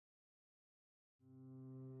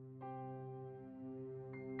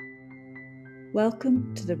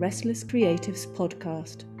Welcome to the Restless Creatives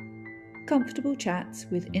podcast. Comfortable chats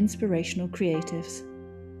with inspirational creatives.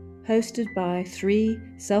 Hosted by three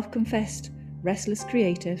self-confessed restless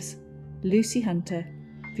creatives, Lucy Hunter,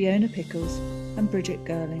 Fiona Pickles and Bridget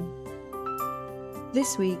Girling.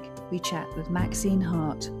 This week we chat with Maxine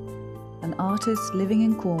Hart, an artist living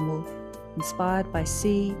in Cornwall, inspired by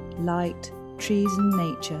sea, light, trees and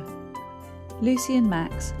nature. Lucy and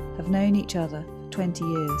Max have known each other for 20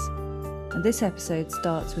 years, and this episode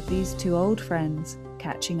starts with these two old friends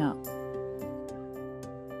catching up.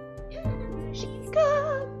 She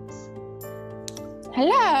comes.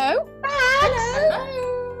 Hello. Hello.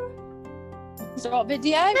 Start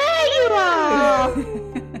video. There you are.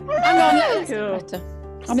 Hang on, that's better.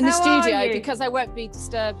 I'm in the How are studio you? because I won't be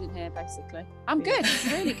disturbed in here, basically. I'm good,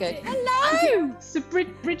 really good. Hello. So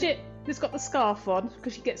Bridget has got the scarf on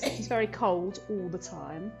because she's very cold all the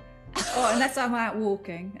time. Oh, unless I'm out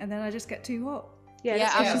walking, and then I just get too hot. Yeah,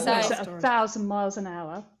 I was walks saying. at 1,000 miles an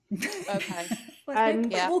hour. Okay, And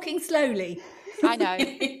Yeah. Walking slowly. I know.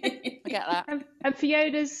 I get that. and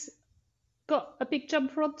Fiona's got a big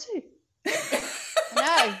jumper on too.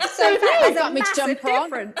 No, So I've got my jumper on.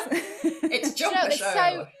 difference. It's Do you know, jumper it's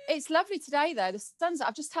show. it's lovely today though. The sun's.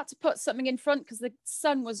 I've just had to put something in front because the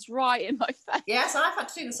sun was right in my face. Yes, I've had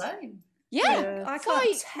to do the same. Yeah. I It's can't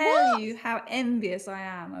like, tell what? you how envious I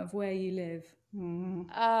am of where you live.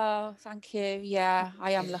 Oh, thank you. Yeah,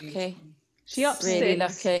 I am lucky. She up Really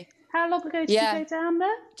six. lucky. How long ago did Yeah. you go down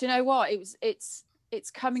there? Do you know what? It's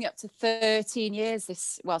coming up to 13 years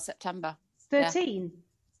September. 13.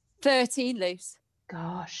 13 loose.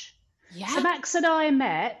 Gosh. Yeah. So Max and I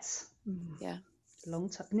met Yeah. a long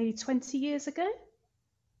time, nearly 20 years ago.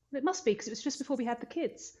 It must be because it was just before we had the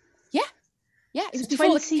kids. Yeah, it was So before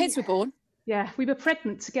 20 the kids were born. Yeah, we were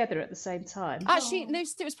pregnant together at the same time. Actually,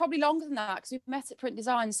 Luce, it was probably longer than that because we met at Print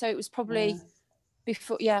Design, so it was probably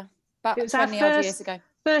before, about It was our 20 odd years ago.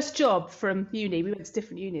 First job from uni. We went to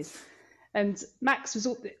different unis, and Max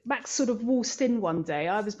sort of waltzed in one day.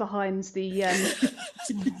 I was behind the.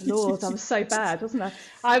 Lord, I was so bad, wasn't I?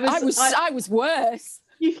 I was worse.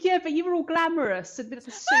 But you were all glamorous and with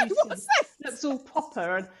a suit. Was It was all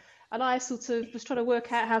proper, and I sort of was trying to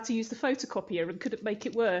work out how to use the photocopier and couldn't make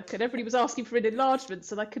it work. And everybody was asking for an enlargement,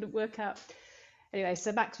 so I couldn't work out. Anyway,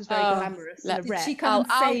 so Max was very glamorous and a wreck. She come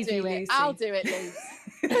I'll save you, do it. Lucy? I'll do it, Luce.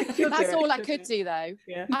 You'll do That's it, all I you'll could do though.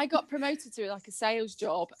 Yeah. I got promoted to like a sales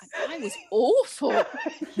job and I was awful.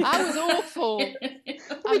 I was awful.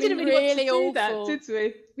 We didn't really want to do that, did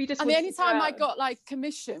we? We just And the wanted only to go time out I and- got like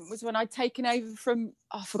commission was when I'd taken over from,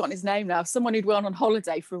 I've forgotten his name now, someone who'd gone on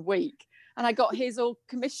holiday for a week. And I got his all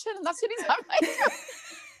commission, and that's the only time I got.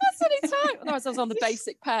 That's the only time. Otherwise, I was on the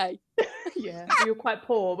basic pay. Yeah, we were quite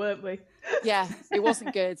poor, weren't we? Yeah, it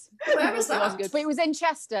wasn't good. Where was It wasn't that? good, but it was in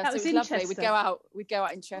Chester, That so was it in was lovely. Chester. We'd go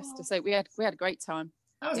out in Chester, so we had a great time.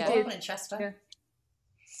 I was Yeah. born in Chester.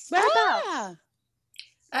 Whereabouts?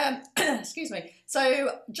 Excuse me.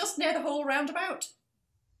 So just near the Hall roundabout.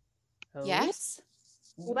 Oh. Yes.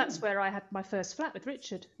 Well, that's where I had my first flat with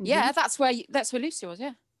Richard. Yeah, that's where Lucy was.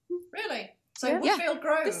 Yeah. Really? So Yeah. Woodfield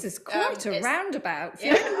Grove. This is quite a it's- roundabout.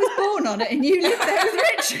 Yeah. Fiona was born on it, and you lived there with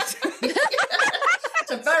Richard.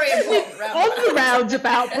 It's a very important roundabout. On the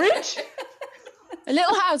roundabout bridge. A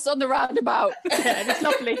little house on the roundabout. Yeah, and it's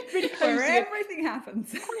lovely. Really Where cosy. everything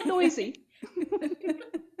happens. Quite noisy.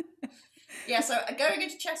 Yeah, so going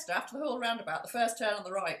into Chester after the Hall roundabout, the first turn on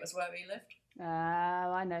the right was where we lived.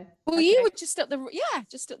 I know. Well, Okay. you were just at the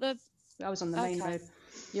I was on the main Okay. road.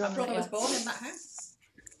 You're My on brother the- was born in that house.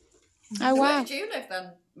 Oh So wow. where did you live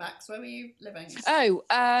then, Max? Where were you living? Oh,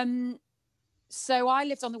 so I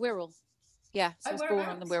lived on the Wirral. Yeah, so I Oh, was born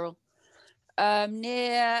on the whereabouts? Wirral.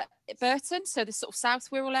 Near Burton, so the sort of South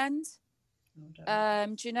Wirral end.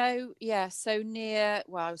 Do you know? Yeah, so near,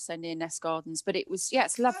 well, I would say near Nest Gardens, but it was,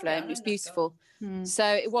 it's lovely. yeah, I and it was know Nest beautiful. Hmm. So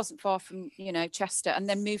it wasn't far from, Chester, and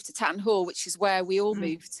then moved to Tatton Hall, which is where we all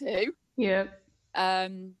moved to. Yeah,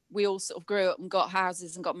 We all sort of grew up and got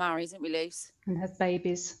houses and got married, didn't we, Luce? and had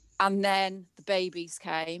babies. And then the babies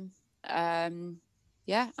came. And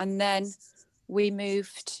then we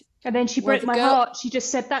moved. And then she Well, broke the my girl- heart. She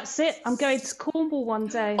just said, "That's it. I'm going to Cornwall one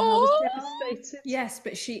day." And I was devastated. Yes,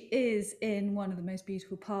 but she is in one of the most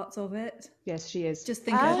beautiful parts of it. Yes, she is. Just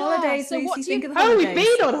think of the Ah, holidays, so what Lucy. do you- Think of the Oh, holidays.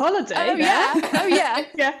 we've been on holiday. Oh, yeah. Oh, yeah.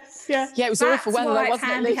 Yeah, yeah. Yeah, it was That's awful weather, why though, it's wasn't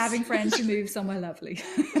it, handy Luce? having friends who move somewhere lovely.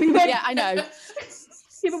 We went, Yeah, I know.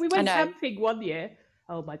 yeah, but we went know. camping one year.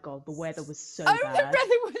 Oh my God, the weather was so Oh, the bad.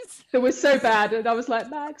 weather was. It was so bad, and I was like,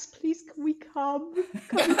 Max, please, can we come?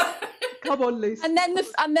 Come on, Lucy. And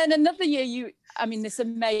then another year, this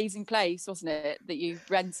amazing place, wasn't it, that you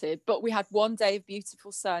rented? But we had one day of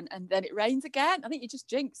beautiful sun, and then it rained again. I think you just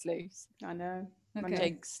jinxed, Luce. I know. Okay.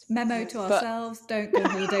 Jinxed. Memo to ourselves: don't go on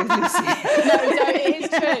holiday with Lucy. No, don't. It is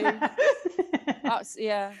true.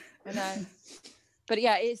 Yeah, I know. But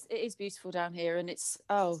yeah, it is beautiful down here, and it's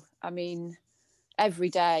every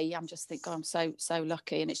day I'm just thinking, I'm so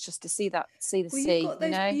lucky, and it's just to see the sea. You've got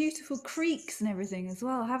those beautiful creeks and everything as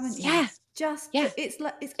well, haven't you? Yeah, It's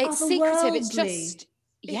secretive. It's just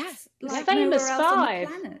it's like famous nowhere else on the 5.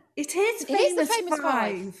 planet. It is the famous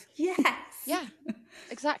 5. Yes. Yeah,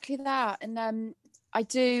 exactly that. And I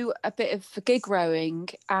do a bit of gig rowing,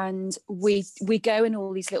 and we go in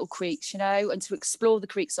all these little creeks, and to explore the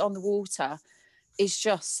creeks on the water is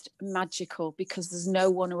just magical because there's no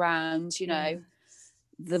one around,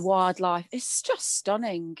 the wildlife. It's just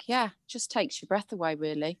stunning. Yeah, just takes your breath away,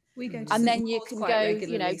 really. We go to and St. then you Paul's can quite go,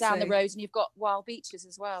 regularly, down the roads, and you've got wild beaches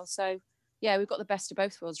as well. So yeah, we've got the best of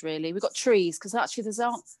both worlds, really. We've got trees because actually there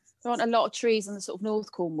aren't a lot of trees in the sort of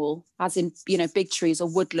North Cornwall, as in big trees or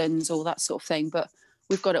woodlands or that sort of thing. But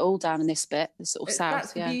we've got it all down in this bit, the sort of south.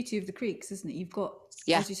 That's the beauty of the creeks, isn't it? You've got,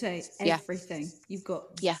 as you say, everything. You've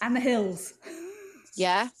got and the hills.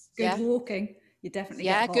 Yeah. Good walking. You definitely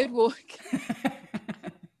get hot. Good walk.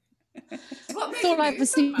 That's all I ever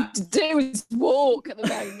seem to do is walk at the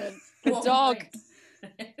moment. The dog.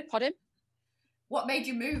 Pardon? What made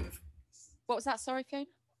you move? What was that? Sorry, Fiona?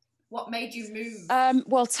 What made you move?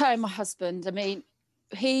 Well, Tone, my husband,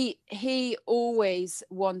 he always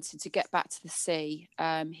wanted to get back to the sea.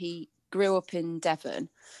 He grew up in Devon,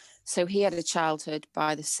 so he had a childhood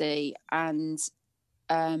by the sea, and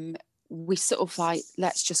we sort of like,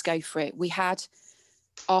 let's just go for it. We had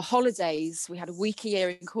our holidays. We had a week a year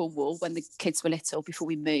in Cornwall when the kids were little before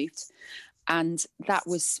we moved, and that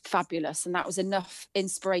was fabulous, and that was enough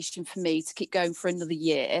inspiration for me to keep going for another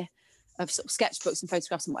year of sort of sketchbooks and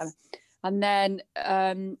photographs and whatever. And then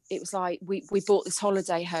it was like we bought this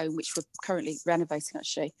holiday home, which we're currently renovating,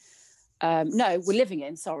 actually. No, we're living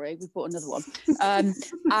in, sorry. We bought another one.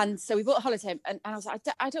 And so we bought a holiday home. And I was like,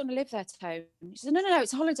 I don't want to live there, Tone. She said, no,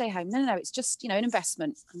 it's a holiday home. No, it's just, an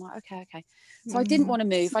investment. I'm like, okay. So I didn't want to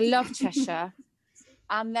move. I love Cheshire.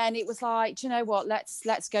 And then it was like, do you know what?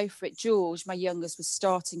 Let's go for it. George, my youngest, was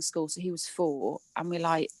starting school, so he was 4. And we're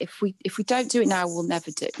like, if we don't do it now, we'll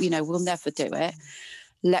never do it.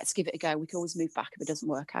 Let's give it a go. We can always move back if it doesn't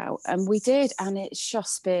work out. And we did. And it's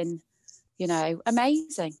just been,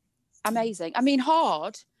 amazing.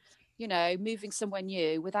 Hard, moving somewhere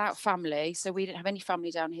new without family. So we didn't have any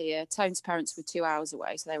family down here. Tone's parents were 2 hours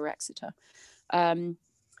away, so they were Exeter.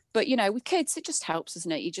 But, with kids, it just helps,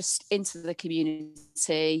 doesn't it? You're just into the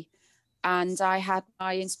community. And I had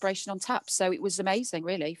my inspiration on tap. So it was amazing,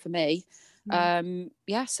 really, for me.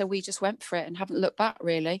 So we just went for it and haven't looked back,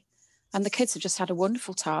 really. And the kids have just had a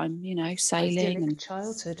wonderful time, sailing. And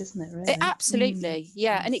childhood, isn't it, really? Absolutely,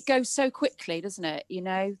 yeah. And it goes so quickly, doesn't it?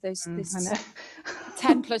 There's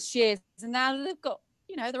 10 plus years. And now they've got,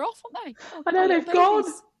 they're off, aren't they? I know, they've gone.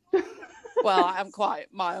 Well, I'm quiet,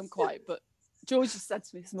 but George just said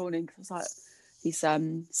to me this morning, because I was like, he's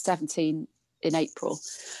 17 in April.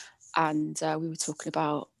 And we were talking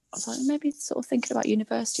about, I was like, maybe sort of thinking about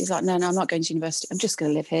university. He's like, no, I'm not going to university. I'm just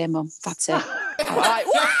going to live here, Mum. That's it. I'm like,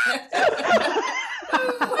 what?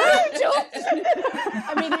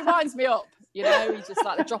 He winds me up, he's just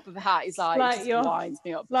like the drop of a hat. He's like just winds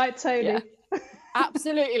me up. Like Tony. Yeah.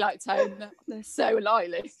 Absolutely like Tony. They're so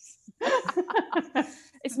lively.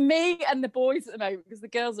 It's me and the boys at the moment because the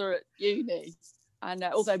girls are at uni. And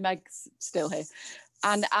although Meg's still here.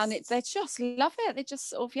 And they just love it. They just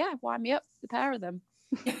sort of, wind me up, the pair of them.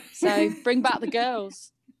 So bring back the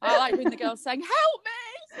girls. I like when the girls saying, help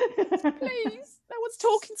me, please. No one's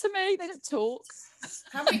talking to me. They don't talk.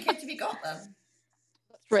 How many kids have you got then?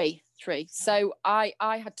 Three. So I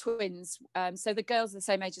had twins. So the girls are the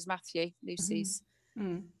same age as Matthew, Lucy's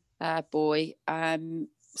boy.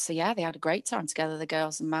 So yeah, they had a great time together, the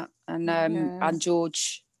girls and Matt and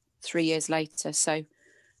George 3 years later. So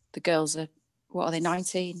the girls are, what are they,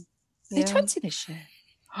 19? They're 20 this year.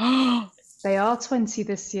 They are 20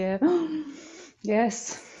 this year.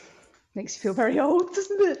 Yes. Makes you feel very old,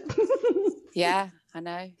 doesn't it? Yeah, I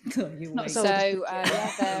know. Not so they're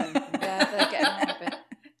getting on a bit.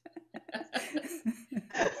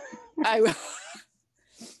 Oh.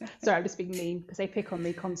 Sorry, I'm just being mean because they pick on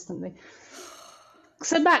me constantly.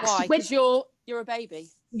 So Max, why? Because you're a baby.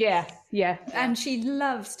 Yeah. And she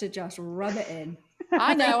loves to just rub it in.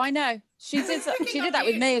 I know. She did that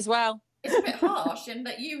with me as well. It's a bit harsh in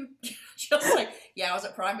that you just like, I was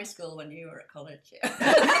at primary school when you were at college.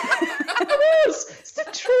 I was. It's the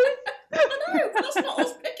truth. I know, but that's not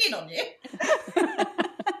us picking on you.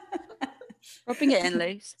 Rubbing it in,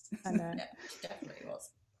 Luce. I know. Yeah, she definitely was.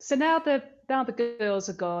 So now the girls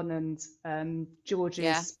are gone, and George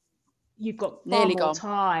is. You've got far Nearly more gone.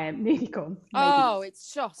 time. Nearly gone. Maybe. Oh,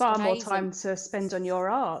 it's just far amazing. more time to spend on your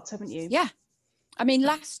art, haven't you? Yeah. I mean,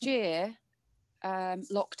 last year,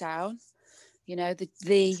 lockdown, you know, the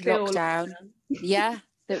Still lockdown. Yeah,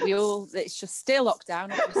 it's just still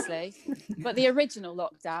lockdown, obviously. But the original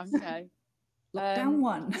lockdown, you know. Lockdown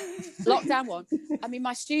one. Lockdown one. I mean,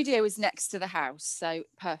 my studio is next to the house, so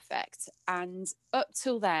perfect. And up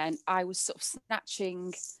till then, I was sort of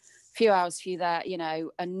snatching a few hours for you there, you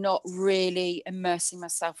know, and not really immersing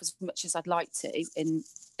myself as much as I'd like to in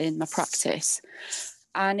my practice.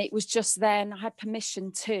 And it was just then I had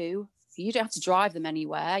permission to, you don't have to drive them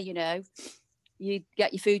anywhere, you know, you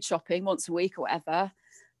get your food shopping once a week or whatever.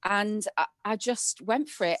 And I just went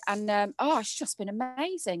for it. And, it's just been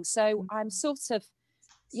amazing. So I'm sort of,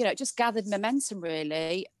 you know, just gathered momentum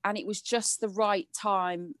really. And it was just the right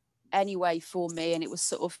time anyway for me. And it was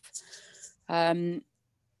sort of,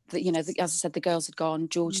 you know, as I said, the girls had gone,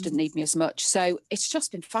 George didn't need me as much. So it's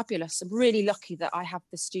just been fabulous. I'm really lucky that I have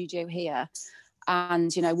the studio here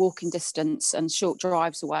and, you know, walking distance and short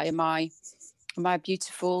drives away are my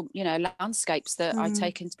beautiful, you know, landscapes that I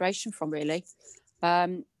take inspiration from really.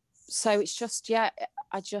 So it's just,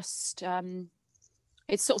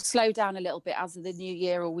 it's sort of slowed down a little bit as the new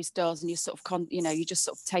year always does. And you sort of, you know, you just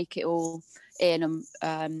sort of take it all in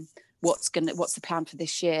and what's the plan for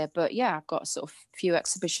this year. But yeah, I've got sort of a few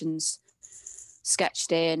exhibitions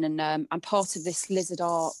sketched in and I'm part of this Lizard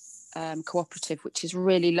Art Co-operative, which is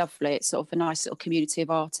really lovely. It's sort of a nice little community of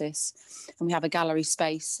artists. And we have a gallery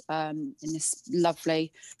space in this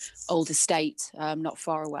lovely old estate not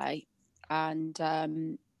far away. And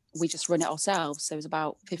we just run it ourselves. So there's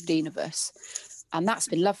about 15 of us. And that's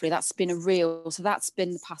been lovely. That's been so that's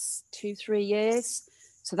been the past 2-3 years.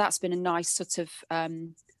 So that's been a nice sort of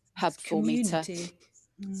hub for me to...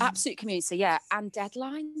 Absolute community, yeah. And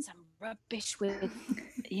deadlines, I'm rubbish with,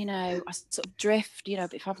 you know, I sort of drift, you know,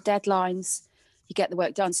 but if I have deadlines, you get the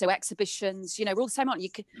work done. So exhibitions, you know, we're all the same, aren't you?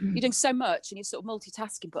 You're doing so much and you're sort of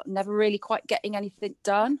multitasking, but never really quite getting anything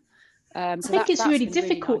done. So I think it's really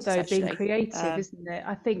difficult really nice, though, being creative, isn't it?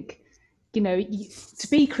 I think, you know, to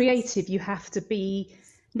be creative, you have to be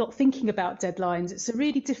not thinking about deadlines. It's a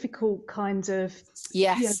really difficult kind of you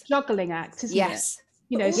know, juggling act, isn't it?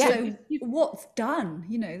 You know, also what's done,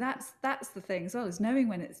 you know, that's the thing as well, is knowing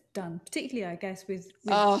when it's done, particularly I guess with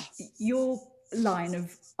your line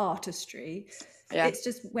of artistry. It's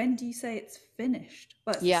just, when do you say it's finished?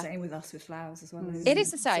 Well, it's the same with us with flowers as well. It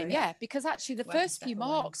is the same, because actually the first few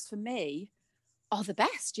marks for me are the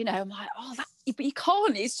best, you know. I'm like, but you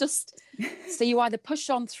can't, it's just, so you either push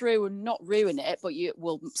on through and not ruin it, but you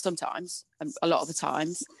will sometimes, and a lot of the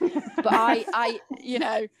times, but I you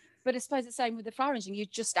know, but I suppose it's the same with the flower arranging, you're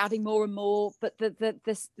just adding more and more, but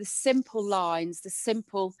the simple lines, the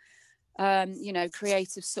simple, you know,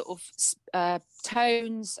 creative sort of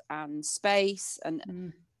tones and space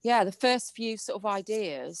and the first few sort of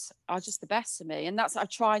ideas are just the best for me. And that's, I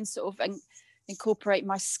try and sort of incorporate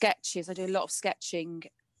my sketches. I do a lot of sketching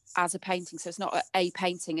as a painting, so it's not a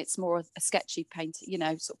painting, it's more a sketchy painting, you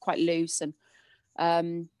know, sort of quite loose. And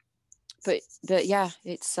but yeah,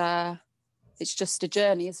 it's just a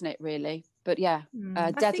journey, isn't it, really? But yeah,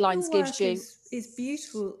 deadlines gives you is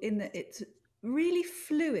beautiful in that it's really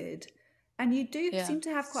fluid, and you do seem to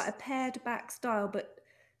have quite a pared back style, but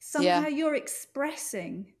somehow you're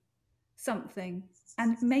expressing something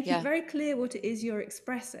and making it very clear what it is you're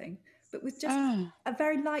expressing, but with just a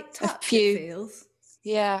very light touch, it feels.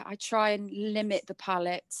 Yeah, I try and limit the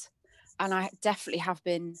palette, and I definitely have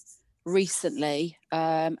been recently,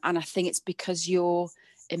 and I think it's because you're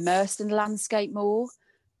immersed in the landscape more.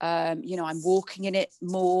 You know, I'm walking in it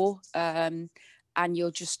more, and you're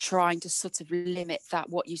just trying to sort of limit that,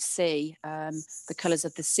 what you see, the colours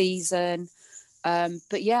of the season.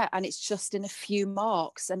 But yeah, and it's just in a few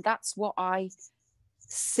marks, and that's what I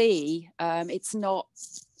see. It's not,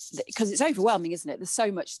 because it's overwhelming, isn't it? There's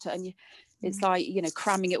so much and it's like, you know,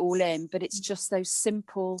 cramming it all in, but it's just those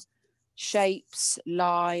simple shapes,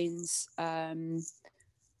 lines,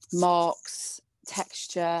 marks,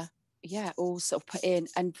 texture, all sort of put in,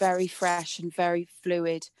 and very fresh and very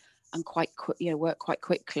fluid and quite quick, you know, work quite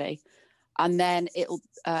quickly. And then it'll,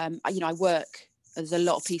 you know, I work, there's a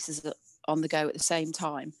lot of pieces on the go at the same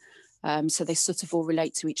time. So they sort of all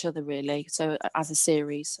relate to each other, really. So as a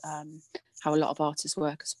series, how a lot of artists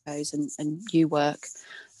work, I suppose, and you work.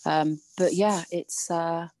 But yeah, it's...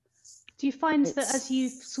 Do you find that as you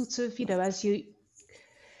sort of, you know, as you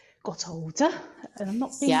got older, and I'm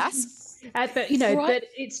not being... Yes. But, you know, that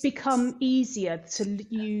it's become easier to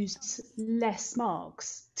use less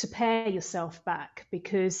marks to pare yourself back,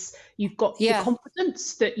 because you've got the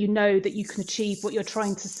confidence that you know that you can achieve what you're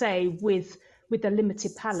trying to say with a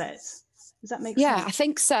limited palette. Does that make sense? Yeah, I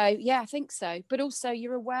think so. Yeah, I think so. But also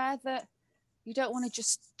you're aware that you don't want to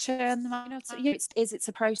just churn them out. It's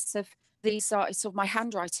a process of these are, it's sort of my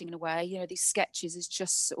handwriting in a way. You know, these sketches is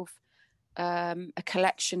just sort of a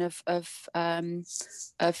collection of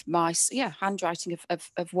my handwriting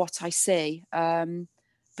of what I see.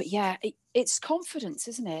 But yeah, it's confidence,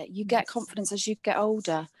 isn't it? You get confidence as you get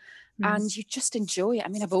older, and you just enjoy it. I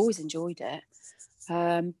mean, I've always enjoyed it,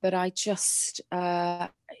 but I just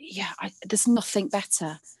there's nothing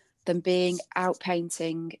better than being out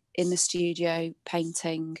painting in the studio,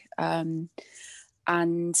 painting, and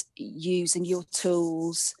using your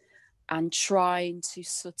tools and trying to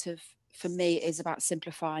sort of, for me, it is about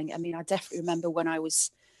simplifying. I mean, I definitely remember when I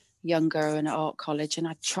was younger and at art college, and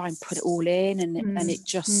I'd try and put it all in, and it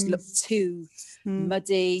just looked too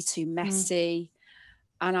muddy, too messy.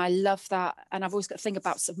 And I love that. And I've always got to think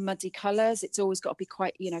about sort of muddy colours. It's always got to be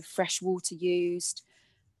quite, you know, fresh water used.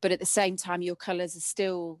 But at the same time, your colours are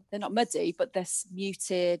still, they're not muddy, but they're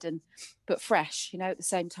muted but fresh, you know, at the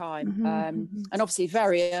same time. And obviously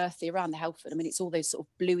very earthy around the Helford. I mean, it's all those sort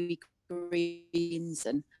of bluey greens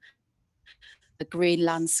and the green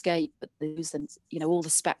landscape, but those, and, you know, all the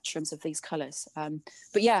spectrums of these colours.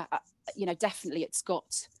 But yeah, you know, definitely it's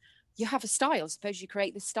got, you have a style. Suppose you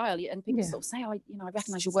create this style, and people sort of say, "Oh, you know, I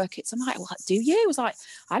recognise your work." I'm like, "Well, do you?" I was like,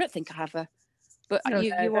 "I don't think I have a," but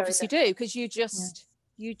you obviously do, because you just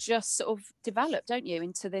sort of develop, don't you,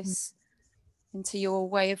 into this, into your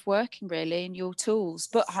way of working, really, and your tools.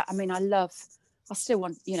 But I mean, I still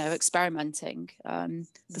want, you know, experimenting.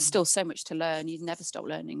 There's still so much to learn. You never stop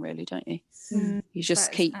learning, really, don't you? You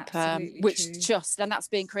just keep, which true. And that's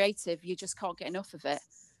being creative. You just can't get enough of it.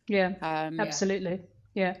 Yeah, absolutely.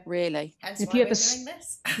 Yeah, really. Hence why we're doing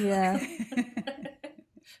this. Yeah.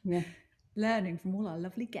 Yeah, learning from all our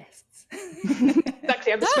lovely guests.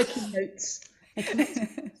 Exactly. I'm just making notes.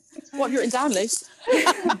 What have you written down, Liz?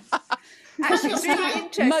 Actually, it's really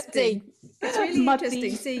interesting. Muddy. It's really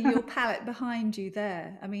interesting seeing your palette behind you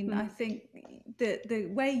there. I mean, I think the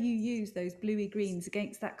way you use those bluey greens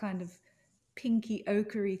against that kind of pinky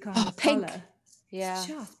ochre kind of colour, it's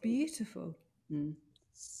just beautiful.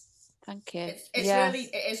 Thank you.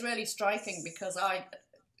 It is really striking, because I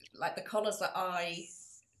like the colours that I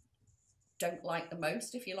don't like the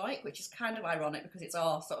most, if you like, which is kind of ironic because it's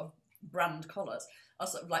our sort of brand colours, are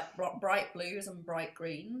sort of like bright blues and bright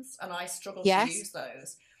greens, and I struggle to use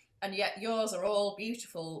those. And yet yours are all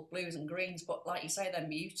beautiful blues and greens, but like you say, they're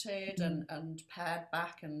muted and pared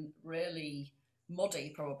back and really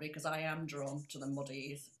muddy, probably because I am drawn to the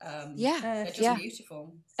muddies. They're just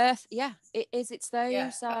beautiful. It is. It's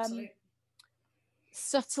those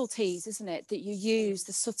subtleties, isn't it, that you use,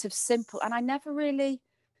 the sort of simple. And I've never really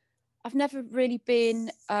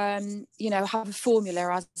been, you know, have a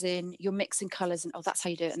formula, as in you're mixing colours and that's how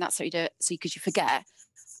you do it and that's how you do it. So because you forget,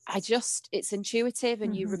 it's intuitive,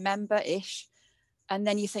 and you remember-ish. And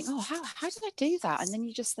then you think, oh, how did I do that? And then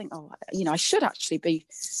you just think, oh, you know, I should actually be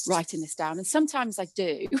writing this down. And sometimes I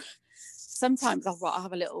do. Sometimes I'll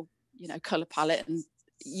have a little, you know, colour palette and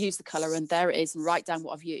use the colour, and there it is, and write down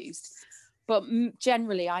what I've used. But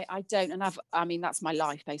generally I don't. And I mean, that's my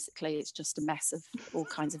life, basically. It's just a mess of all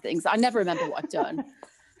kinds of things. I never remember what I've done.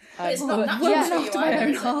 It's not natural to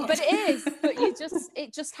you either, but it is. But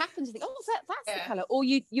it just happens to think, oh, that's the colour, or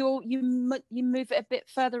you move it a bit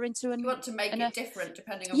further into you want to make it different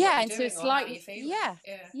depending on what you're doing or how you feel.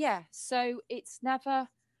 Yeah. So it's never,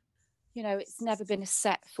 you know, it's never been a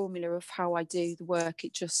set formula of how I do the work.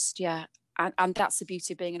 It just and that's the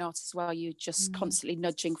beauty of being an artist as well. You're just constantly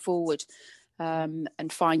nudging forward. And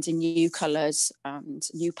finding new colours and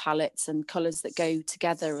new palettes and colours that go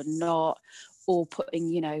together and not, or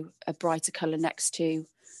putting, you know, a brighter colour next to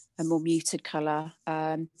a more muted colour.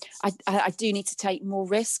 I do need to take more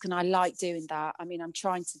risk, and I like doing that. I mean, I'm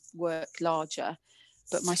trying to work larger,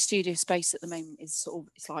 but my studio space at the moment is sort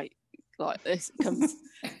of, it's like this. It comes,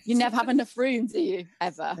 you never have enough room, do you,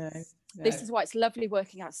 ever? No. This is why it's lovely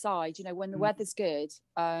working outside, you know, when the weather's good.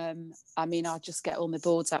 I mean, I'll just get all my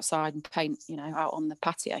boards outside and paint, you know, out on the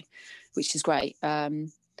patio, which is great. Do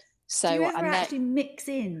you ever actually mix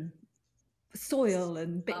in soil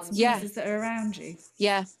and bits and pieces that are around you?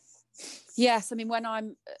 Yes, I mean, when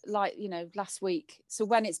I'm like, you know, last week, so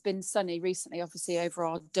when it's been sunny recently, obviously over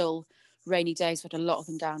our dull rainy days, we've had a lot of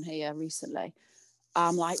them down here recently.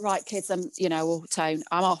 I'm like, right, kids, I'm, you know, or Tone,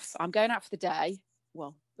 I'm off, I'm going out for the day,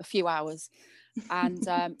 well, a few hours, and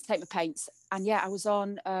take my paints. And yeah, I was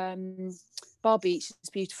on Bar Beach, this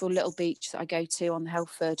beautiful little beach that I go to on the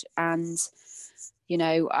Helford, and you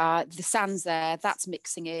know, the sand's there, that's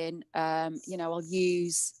mixing in. You know, I'll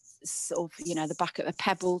use sort of, you know, the back of a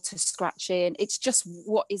pebble to scratch in. It's just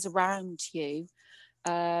what is around you.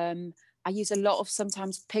 I use a lot of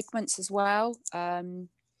sometimes pigments as well,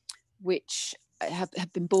 which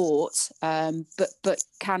have been bought, but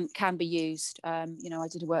can be used. You know, I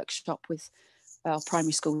did a workshop with our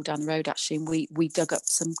primary school down the road actually, and we dug up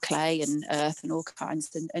some clay and earth and all kinds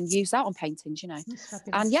and used that on paintings, you know.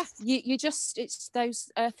 And yeah, you just, it's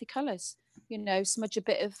those earthy colours, you know, smudge a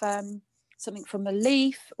bit of something from a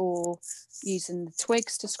leaf or using the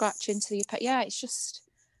twigs to scratch into your yeah, it's just,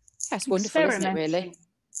 yeah, it's wonderful, isn't it, really?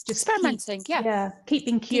 Just experimenting,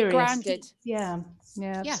 keeping curious, keep grounded. Yeah,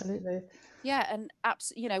 absolutely. Yeah, and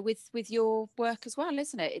you know, with your work as well,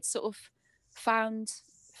 isn't it? It's sort of found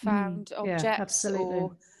objects,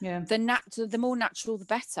 or the more natural the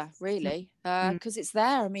better, really, because it's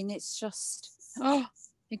there. I mean, it's just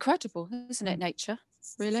incredible, isn't it, nature?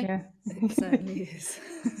 Really? Yeah, it certainly is.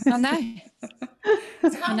 I know.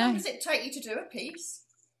 So how long does it take you to do a piece?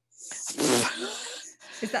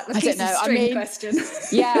 Is that the piece of string question?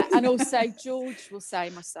 Yeah, and also George will say,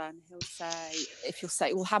 my son, he'll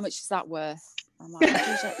say, well, how much is that worth? I'm like,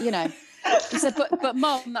 you know, he said, but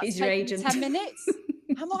Mum, that's taking 10 minutes.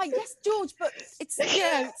 I'm like, yes, George, but it's, you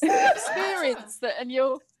know, it's the experience that, and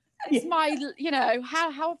it's my, you know, how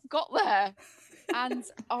I've got there. And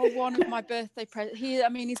one of my birthday presents,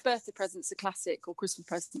 his birthday present's a classic, or Christmas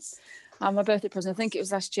presents. My birthday present, I think it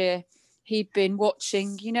was last year, he'd been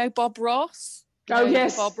watching, you know, Bob Ross.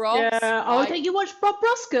 Yes. Bob Ross. Yeah. Right? Oh, I think you watch Bob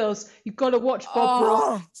Ross, girls. You've got to watch Bob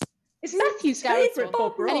Ross. It's Matthew's character,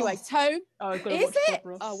 Bob Ross. Anyway, Tone. Oh, I've got to watch Bob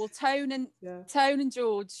Ross. Oh, well, Tone and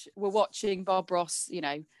George were watching Bob Ross, you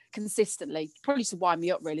know, consistently, probably to wind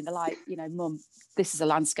me up, really. They're like, you know, Mum, this is a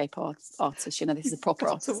landscape artist, you know, this is a proper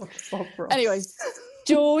artist. Anyway,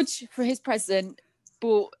 George, for his present,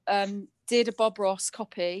 did a Bob Ross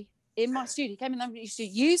copy in my studio. He came in and used to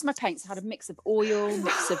use my paints. I had a mix of oil,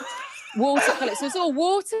 mix of watercolour. So it's all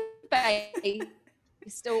water-based,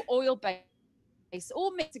 still oil-based,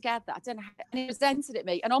 all mixed together. I don't know how, and he presented it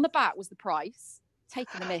me. And on the back was the price,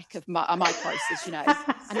 taking the mick of my prices, you know.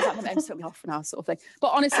 And he's like, "Mum, took me off now," sort of thing. But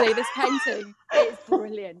honestly, this painting is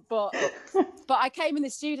brilliant. But I came in the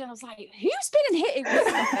studio and I was like, who's been and hitting with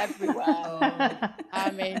stuff everywhere?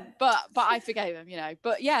 I mean, but I forgave him, you know.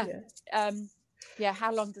 But yeah,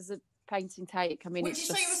 how long does a painting take? I mean, would you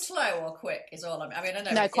say it was slow or quick? Is all I mean. I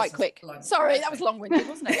know. No, quite quick. Sorry, that was long-winded,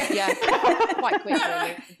 wasn't it? Yeah, quite quick,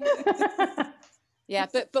 really. Yeah,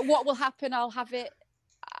 but what will happen?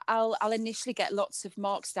 I'll initially get lots of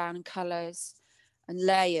marks down and colours and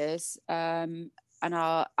layers, and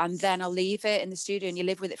then I'll leave it in the studio and you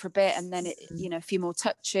live with it for a bit, and then it, you know, a few more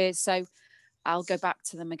touches. So I'll go back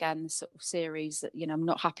to them again, sort of series that, you know, I'm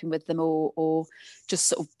not happy with them, or just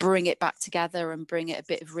sort of bring it back together and bring it a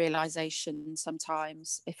bit of realisation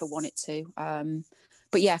sometimes if I want it to.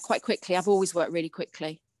 But yeah, quite quickly. I've always worked really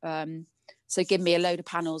quickly. So give me a load of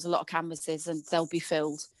panels, a lot of canvases, and they'll be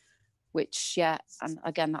filled, which, yeah, and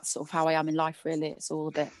again, that's sort of how I am in life, really. It's all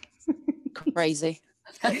a bit crazy.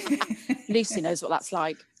 Lucy knows what that's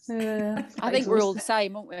like. I think we're all the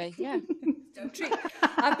same, aren't we? Yeah.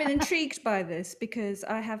 I've been intrigued by this because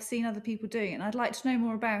I have seen other people doing it and I'd like to know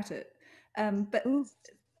more about it. But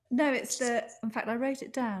no, it's in fact, I wrote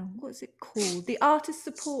it down. What's it called? The Artist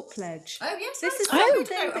Support Pledge. Oh, yes. This is something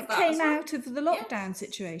that came out of the lockdown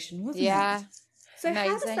situation, wasn't it? So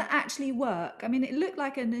amazing. How does that actually work? I mean, it looked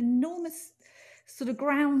like an enormous sort of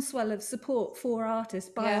groundswell of support for artists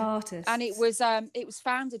by artists. And it was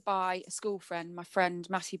founded by a school friend, my friend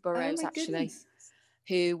Matthew Burrows, actually,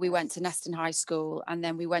 who we went to Neston High School, and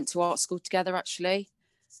then we went to art school together, actually.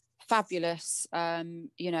 Fabulous,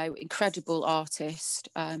 you know, incredible artist,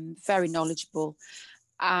 very knowledgeable.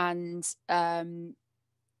 And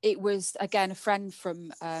it was, again, a friend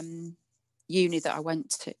from uni that I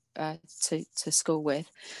went to school with.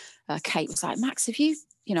 Kate was like, Max, have you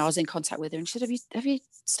know, I was in contact with her and she said, have you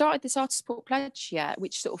started this Artist Support Pledge yet?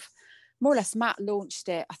 Which sort of, more or less, Matt launched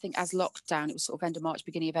it, I think, as lockdown. It was sort of end of March,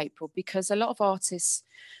 beginning of April, because a lot of artists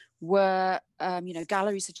were, you know,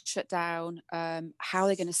 galleries had shut down. How are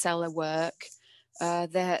they going to sell their work?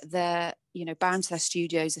 They're, you know, bound to their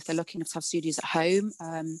studios if they're lucky enough to have studios at home.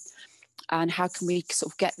 And how can we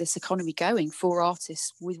sort of get this economy going for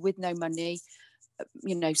artists with no money,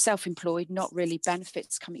 you know, self-employed, not really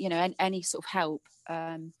benefits coming, you know, any sort of help.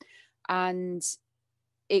 And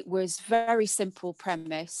it was very simple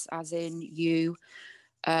premise, as in you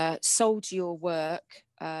sold your work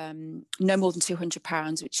no more than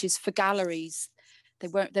 £200, which is for galleries.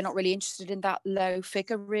 They're not really interested in that low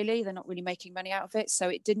figure, really. They're not really making money out of it. So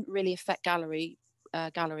it didn't really affect galleries.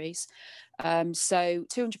 So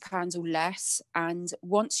 £200 or less. And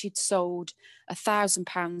once you'd sold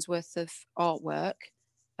 £1,000 worth of artwork,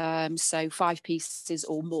 so 5 pieces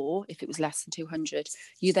or more, if it was less than 200,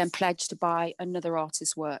 you then pledge to buy another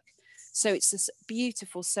artist's work. So it's this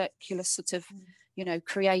beautiful circular sort of,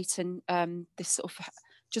 create and this sort of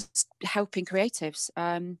just helping creatives.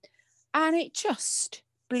 And it just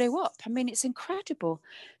blew up. I mean, it's incredible.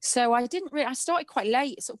 So I started quite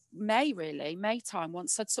late, sort of May time,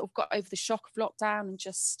 once I'd sort of got over the shock of lockdown and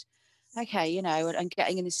just, okay, and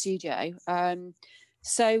getting in the studio.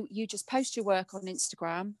 So you just post your work on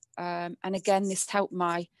Instagram. And again, this helped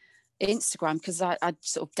my Instagram because I'd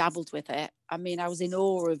sort of dabbled with it. I mean, I was in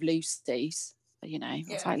awe of Lucy's. I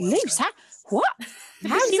was like, Luce, what?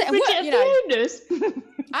 How does it work?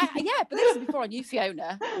 Yeah, but this was before I knew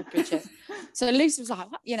Fiona or Bridget. So Lucy was like,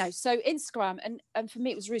 what? So Instagram, and for me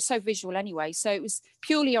it was really so visual anyway. So it was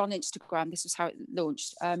purely on Instagram. This was how it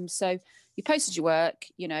launched. So you posted your work,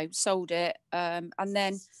 sold it, and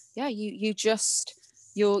then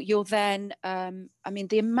you're then. I mean,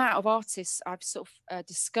 the amount of artists I've sort of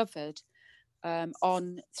discovered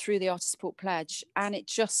through the Artist Support Pledge, and it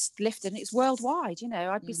just lifted, and it's worldwide.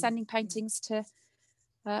 I'd be sending paintings to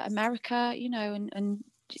America, and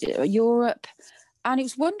Europe, and it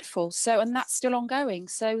was wonderful. So, and that's still ongoing.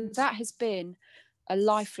 So that has been a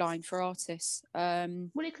lifeline for artists.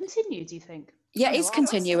 Will it continue, do you think? Yeah, it's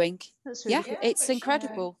continuing. That's really good. It's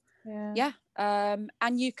incredible. Yeah.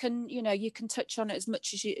 And you can touch on it as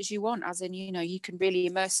much as you want, as in you can really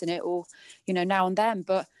immerse in it, or now and then.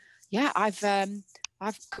 But yeah, I've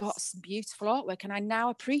got some beautiful artwork, and I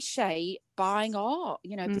now appreciate buying art.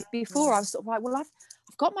 Before I was sort of like, well, I've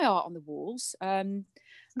got my art on the walls, and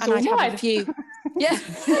I'd have a few, yeah.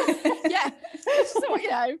 So,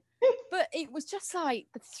 but it was just like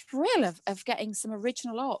the thrill of getting some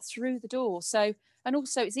original art through the door. So, and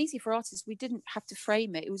also it's easy for artists. We didn't have to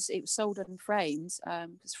frame it. It was sold in frames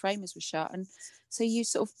because framers were shut, and so you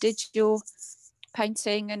sort of did your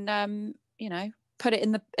painting and put it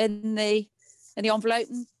in the envelope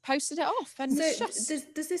and posted it off. And so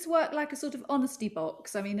does this work like a sort of honesty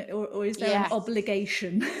box? I mean, or is there an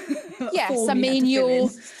obligation? Yes, I mean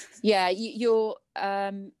you're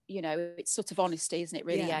it's sort of honesty, isn't it?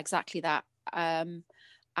 Really, yeah, exactly that. And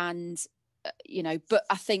but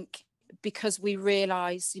I think because we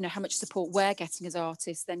realise how much support we're getting as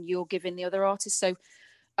artists, then you're giving the other artists. So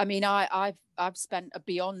I mean, I've spent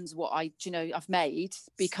beyond what I've made,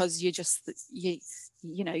 because you get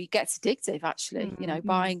addictive actually,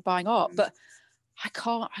 buying art. But I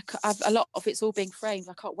can't. A lot of it's all being framed.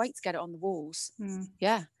 I can't wait to get it on the walls.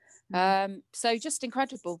 Yeah. So just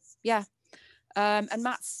incredible. Yeah. And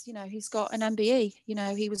Matt's, he's got an MBE.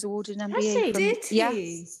 He was awarded an MBE. Did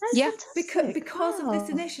he? Yeah. Because of this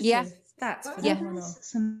initiative. Yeah. That's phenomenal.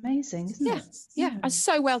 That's amazing, isn't it? Yeah. And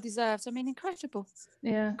so well deserved. I mean, incredible.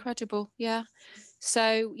 Yeah. Incredible. Yeah.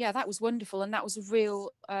 So yeah, that was wonderful, and that was a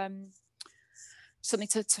real something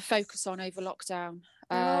to focus on over lockdown.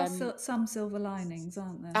 There are some silver linings,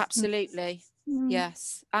 aren't there? Absolutely.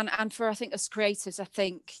 Yes. And for, I think, us creatives, I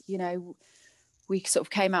think we sort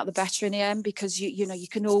of came out the better in the end, because you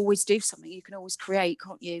can always do something. You can always create,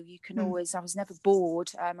 can't you? You can always. I was never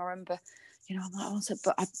bored. I remember. I'm like,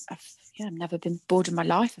 but I've never been bored in my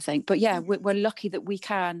life, I think. But yeah, we're lucky that we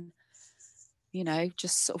can,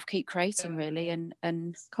 just sort of keep creating, really, and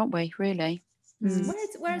can't we, really?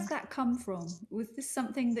 Where has that come from? Was this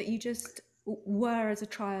something that you just were as a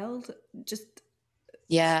child? Just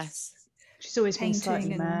yes. She's always been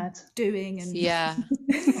slightly mad. Doing and yeah.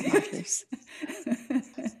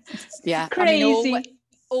 Yeah. Crazy. I mean,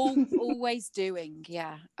 always doing,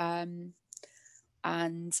 yeah. And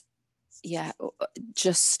yeah,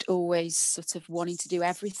 just always sort of wanting to do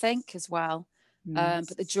everything as well.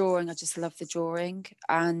 But the drawing, I just love the drawing,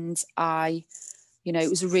 and it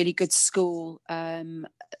was a really good school.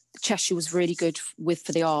 Cheshire was really good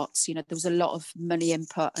for the arts. There was a lot of money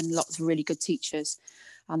input and lots of really good teachers,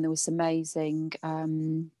 and there was amazing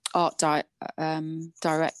art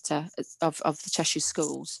director of the Cheshire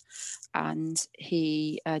schools, and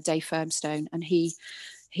he Dave Firmstone, and he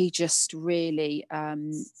just really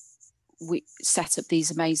we set up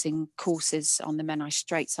these amazing courses on the Menai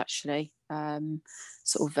Straits, actually,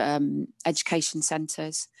 education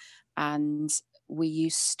centres, and we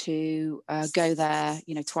used to go there,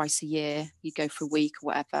 twice a year. You go for a week or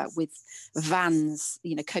whatever, with vans,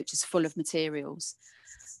 coaches full of materials,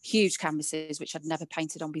 huge canvases which I'd never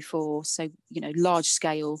painted on before. So, large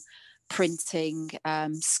scale printing,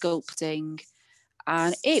 sculpting,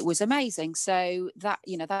 and it was amazing. So that,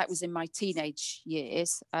 you know, that was in my teenage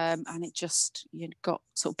years, and it just, you know, got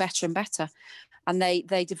sort of better and better. And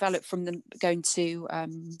they developed from them going to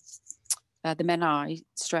the Menai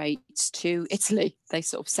Straits to Italy. They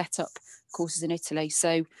sort of set up courses in Italy.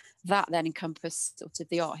 So that then encompassed sort of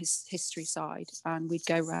the art history side, and we'd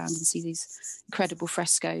go around and see these incredible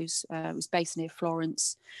frescoes. It was based near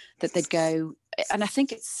Florence that they'd go, and I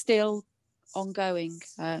think it's still ongoing.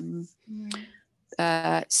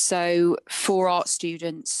 So for art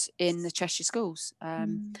students in the Cheshire schools.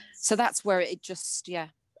 So that's where it just,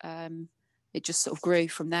 it just sort of grew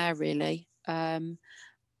from there, really. And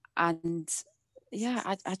yeah,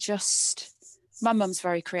 I just, my mum's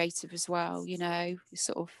very creative as well, you know,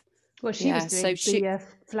 sort of. Well, she was doing the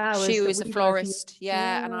flowers. She was a florist,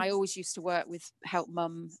 and I always used to help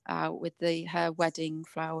mum out with her wedding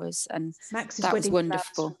flowers, and Max's that was wedding wonderful.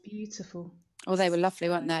 Flowers were beautiful. Oh, they were lovely,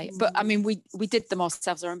 weren't they? But I mean, we did them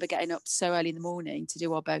ourselves. I remember getting up so early in the morning to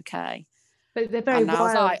do our bouquet. But they're very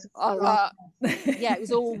wild. Yeah, it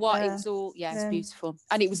was all white. It was all, it's beautiful.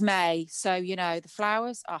 And it was May, so, you know, the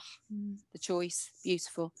flowers, the choice,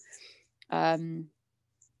 beautiful.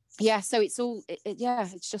 Yeah, so it's all,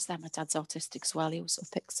 it's just that my dad's artistic as well. He always sort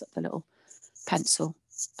of picks up the little pencil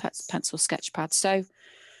sketch pad. So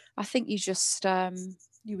I think you just...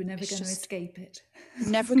 you were never going to escape it.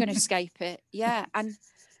 Never going to escape it. Yeah, and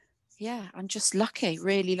I'm just lucky,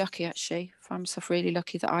 really lucky, actually. I find myself really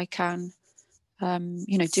lucky that I can,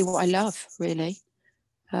 you know, do what I love, really.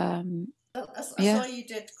 I saw you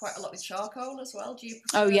did quite a lot with charcoal as well. Do you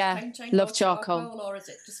prefer painting love or charcoal, or is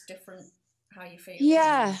it just different how you feel?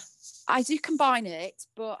 Yeah, I do combine it,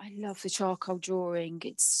 but I love the charcoal drawing.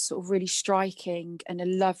 It's sort of really striking and a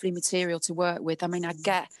lovely material to work with. I mean, I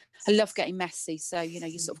love getting messy. So, you know,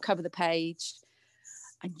 you sort of cover the page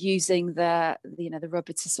and using the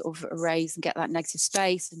rubber to sort of erase and get that negative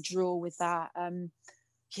space and draw with that. I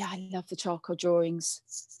love the charcoal drawings.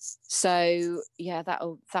 So yeah, that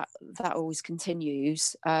always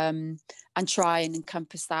continues, and try and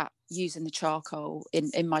encompass that using the charcoal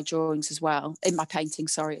in my drawings as well, in my painting,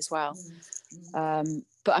 as well.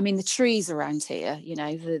 But I mean, the trees around here, you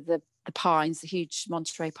know, the pines, the huge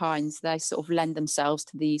Monterey pines, they sort of lend themselves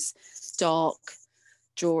to these dark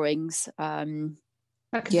drawings.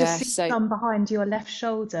 I can just see some behind your left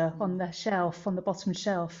shoulder on the shelf, on the bottom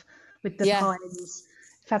shelf, with the pines.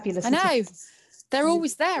 Fabulous. I know. They're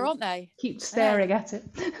always there, aren't they? Keep staring at it.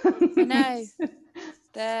 I know.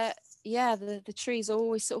 The trees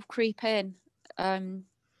always sort of creep in.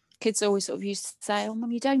 Kids always sort of used to say, "Oh,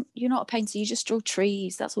 Mum, you're not a painter, you just draw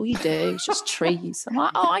trees. That's all you do. It's just trees." I'm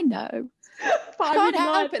like, "Oh, I know." I can't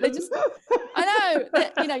help it. They just, I know,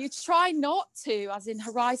 you know, you try not to, as in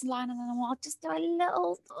horizon line, and then I'll just do a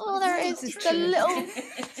little, there it is, just a little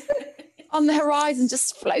on the horizon,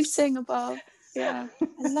 just floating above. Yeah,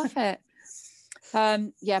 I love it.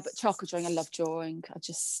 But charcoal drawing, I love drawing. I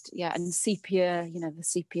just, and sepia, you know, the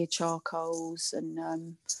sepia charcoals, and I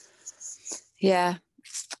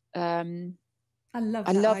love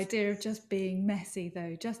that idea of just being messy,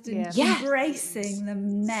 though, just embracing the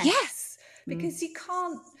mess. Yes. Because you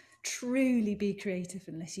can't truly be creative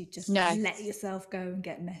unless you just let yourself go and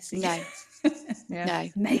get messy. No.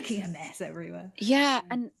 Making a mess everywhere. Yeah,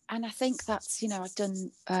 and I think that's, you know, I've done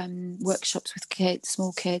workshops with kids,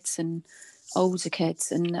 small kids and older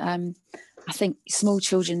kids, and I think small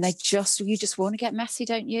children, you just want to get messy,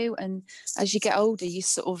 don't you? And as you get older, you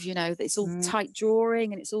sort of, you know, it's all tight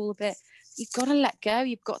drawing and it's all a bit, you've got to let go,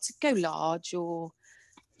 you've got to go large, or,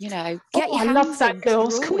 you know, get your hands I love that,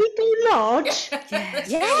 girls. Can we go large?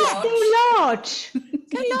 Yeah. Go large.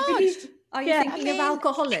 Go large. Are you thinking of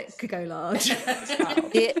alcoholic could go large?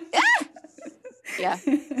 Yeah.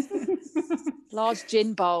 Large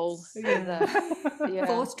gin bowl. With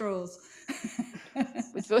 4 straws.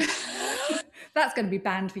 That's going to be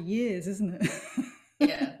banned for years, isn't it?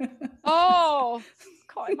 Yeah. Oh,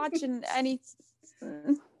 can't imagine any.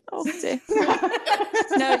 Oh dear.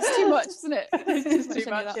 No, it's too much, isn't it? It's just too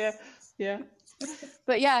much. Yeah.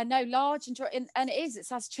 But yeah, no, large and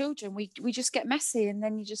it's as children we just get messy, and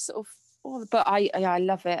then you just sort of. But I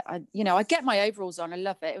love it. I get my overalls on. I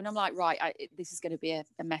love it, and I'm like, right, this is going to be a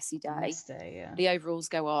messy day. Nice day, yeah. The overalls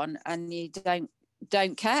go on, and you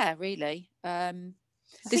don't care really.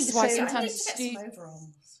 This is why sometimes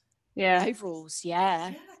overalls. Yeah, overalls.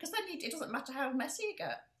 Yeah, because then it doesn't matter how messy you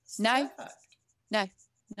get. It's no. perfect. No.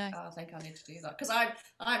 I think I need to do that, because I'm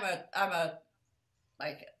a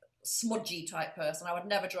like smudgy type person. I would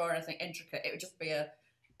never draw anything intricate. It would just be a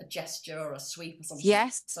a gesture or a sweep or something.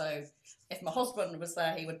 Yes. So if my husband was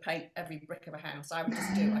there, he would paint every brick of a house. I would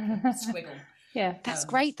just do like a squiggle. Yeah. That's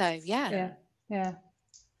great though. Yeah.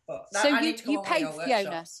 But so I need to come on one of your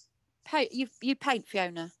workshops. You paint,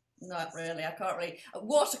 Fiona? Not really. I can't really.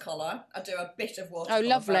 Watercolour. I do a bit of watercolour. Oh,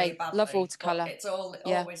 lovely. Very badly, love watercolour. It's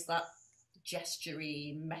always that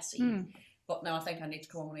gestury, messy. But no, I think I need to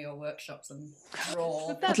come on one of your workshops and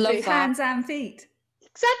draw. I'd love that. Hands and feet.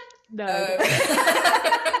 No.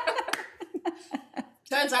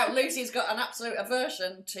 Turns out Lucy's got an absolute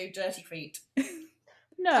aversion to dirty feet.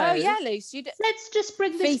 No. Oh yeah, Lucy. Let's just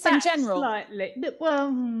bring this feet back in general. Slightly.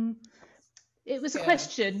 Well, it was a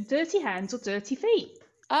question: dirty hands or dirty feet?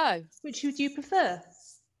 Oh, which would you prefer?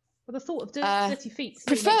 Well, the thought of dirty feet.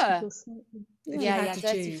 Prefer. Yeah,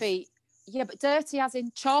 dirty feet. Yeah, but dirty as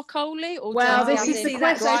in charcoaly, or well, dirty this as is the in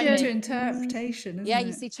question to interpretation. Isn't it?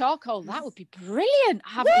 You see, charcoal, that would be brilliant. I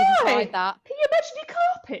haven't even tried that. Can you imagine your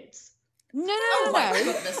carpets? No. My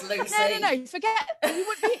goodness, Lucy. No. Forget. You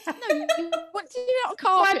wouldn't be. No, you wouldn't do it on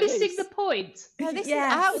carpet. Why missing the point? No, this is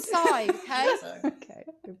outside. Okay.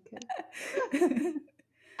 Okay.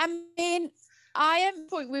 I mean, I am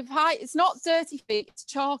point with height. It's not dirty feet. It's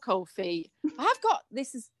charcoal feet. I've got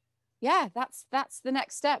this. That's the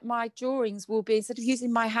next step. My drawings will be, instead of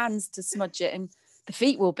using my hands to smudge it, and the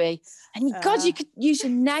feet will be. And God, you could use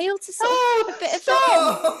your nail to sort of a bit of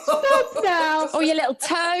Stop now. Or your little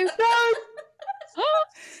toe. No.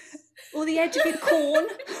 Or the edge of your corn.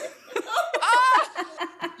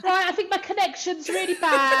 Right, I think my connection's really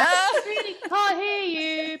bad. I really can't hear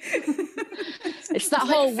you. It's that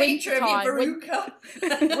whole winter time.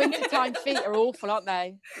 Wintertime feet are awful, aren't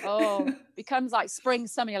they? Oh, becomes like spring,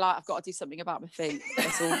 summer. You're like, I've got to do something about my feet.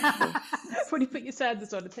 That's awful. When you put your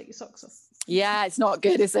sandals on and take your socks off. Yeah, it's not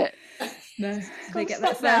good, is it? No, they get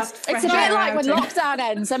that first. It's a bit like when lockdown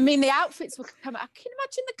ends. I mean, the outfits will come out. I can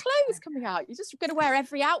imagine the clothes coming out. You're just going to wear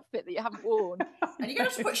every outfit that you haven't worn. And you're going to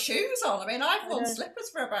have to put shoes on. I mean, I've worn slippers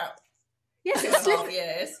for about 2.5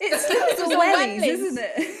 years. It's slippers or wellies, isn't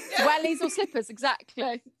it? Yeah. Wellies or slippers,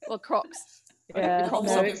 exactly. Or Crocs. Yeah,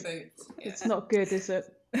 boots. It's not good, is it?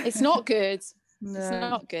 It's not good. No. It's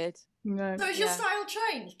not good. No. So has your style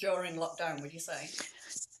changed during lockdown, would you say?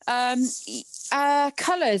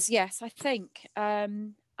 Colours, yes, I think.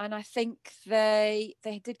 And I think they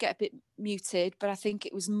did get a bit muted, but I think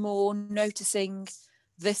it was more noticing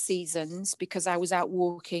the seasons because I was out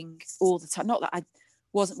walking all the time. Not that I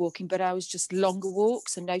wasn't walking, but I was just longer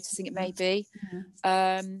walks and noticing it maybe.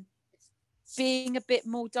 Being a bit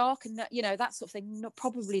more dark and that, that sort of thing.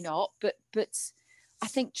 Probably not, but I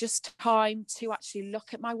think just time to actually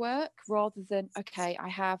look at my work rather than, okay, I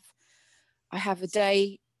have a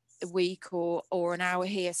day a week or an hour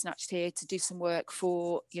here snatched here to do some work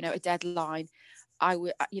for a deadline. I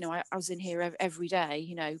was in here every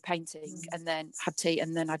day painting and then had tea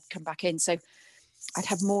and then I'd come back in, so I'd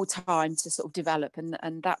have more time to sort of develop,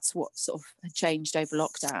 and that's what sort of had changed over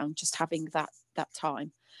lockdown, just having that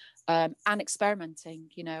time and experimenting.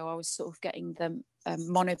 I was sort of getting them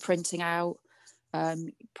mono printing out,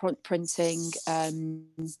 printing,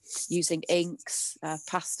 using inks,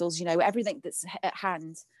 pastels, everything that's at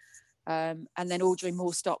hand, and then ordering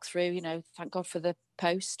more stock through, thank God for the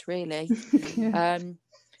post, really.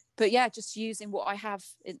 But yeah, just using what I have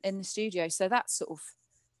in the studio, so that sort of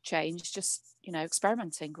changed, just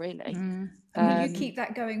experimenting, really. Will you keep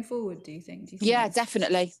that going forward, do you think? Yeah,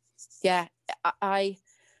 definitely. Yeah, I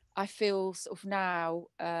feel sort of now,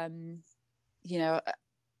 I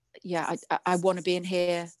want to be in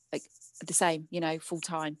here like the same, full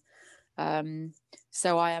time.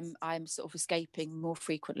 So I am sort of escaping more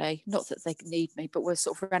frequently. Not that they need me, but we're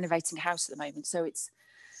sort of renovating a house at the moment, so it's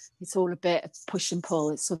all a bit of push and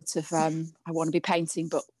pull. It's sort of I want to be painting,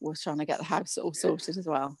 but we're trying to get the house all sorted as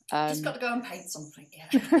well. Just got to go and paint something.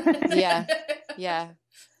 Yeah.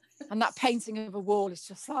 And that painting of a wall is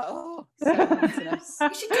just like, so monotonous.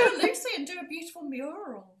 You should do a Lucy and do a beautiful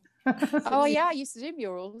mural. Oh yeah, I used to do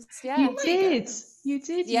murals. Yeah, you did.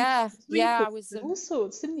 Yeah, I was all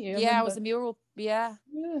sorts, didn't you? I was a mural. Yeah.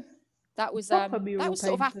 That was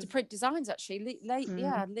sort of after print designs actually. Late.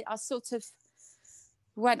 I sort of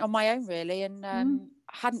went on my own really, and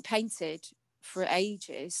hadn't painted for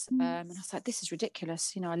ages. And I was like, this is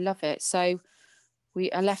ridiculous. I love it. So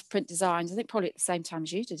I left print designs, I think probably at the same time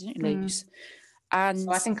as you did, didn't you, Luce? And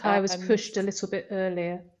so I think I was pushed a little bit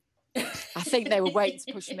earlier. I think they were waiting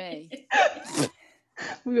to push me.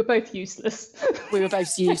 We were both useless. We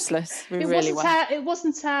really were. It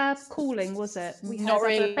wasn't our calling, was it? We Not had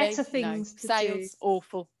really. Better things to Sales, do.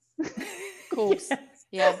 awful. Of course.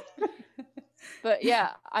 Yeah. But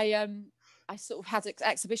yeah, I sort of had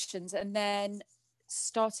exhibitions, and then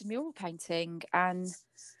started mural painting, and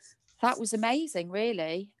that was amazing,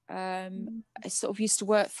 really. I sort of used to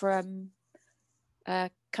work for a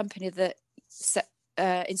company that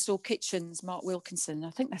installed kitchens, Mark Wilkinson. I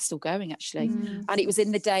think they're still going, actually. And it was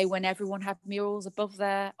in the day when everyone had murals above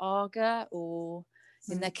their Arga or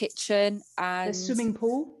in their kitchen. And the swimming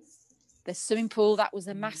pool. The swimming pool, that was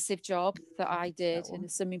a massive job that I did in the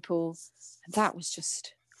swimming pool. And that was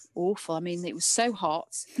just awful. I mean, it was so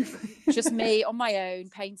hot. Just me on my own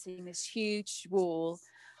painting this huge wall.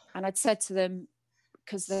 And I'd said to them,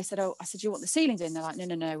 because they said, I said, do you want the ceiling in? They're like,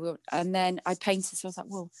 no. And then I painted, so I was like,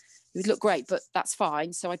 well, it would look great, but that's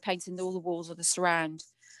fine. So I painted all the walls of the surround,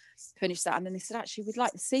 finished that. And then they said, actually, we'd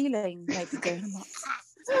like the ceiling maybe doing. I'm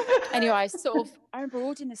like, anyway, I remember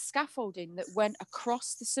ordering the scaffolding that went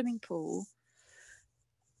across the swimming pool,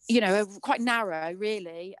 quite narrow,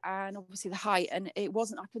 really, and obviously the height, and it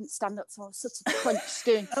wasn't, I couldn't stand up, so I was sort of crunched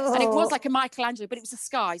doing, and it was like a Michelangelo, but it was a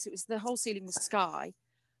sky, so it was, the whole ceiling was sky,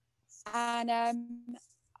 and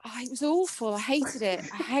it was awful. I hated it.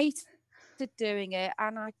 I hated doing it,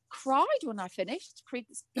 and I cried when I finished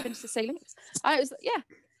the ceiling. It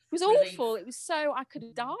was awful. It was so, I could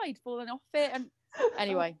have died falling off it, and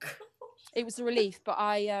anyway, it was a relief. But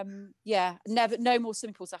I no more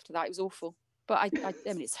swimming pools after that. It was awful. But I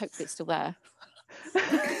mean, hopefully it's still there.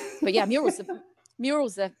 But yeah,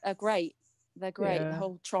 murals are great. They're great. The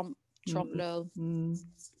whole Trompe l'oeil.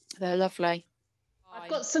 They're lovely. I've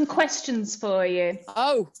got some questions for you.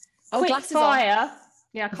 Quick fire. On.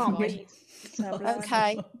 Yeah, I can't read.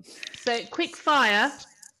 Okay. So quick fire.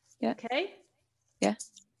 Yeah. Okay. Yeah.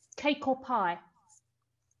 Cake or pie?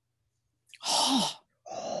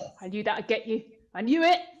 I knew that'd get you. I knew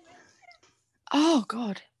it. Oh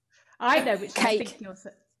God. I know which cake. I'm thinking of.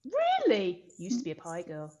 Really? Used to be a pie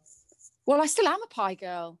girl. Well, I still am a pie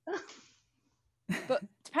girl. But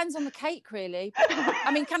depends on the cake, really.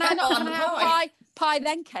 I mean, can I have pie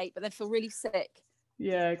then cake, but then feel really sick?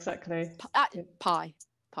 Yeah, exactly. Pie.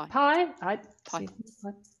 Pie? Pie.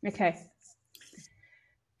 Okay.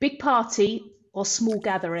 Big party or small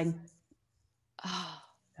gathering?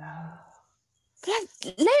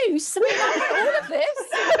 Loose. I mean, all of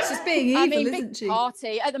this. She's being evil, isn't big she?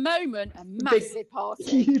 Party at the moment, a massive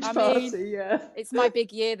party. Huge party, yeah. It's my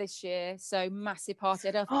big year this year, so massive party.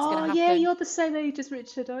 I don't think it's going to happen. Yeah, you're the same age as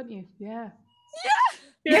Richard, aren't you? Yeah.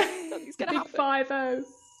 Yeah. It's going to happen. 5-0.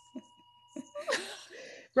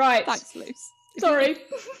 Right. Thanks, Luce. Sorry.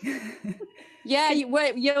 Yeah,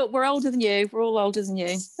 we're older than you. We're all older than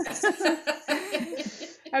you.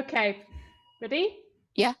 Okay. Ready?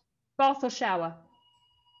 Yeah. Bath or shower?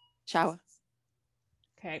 Shower.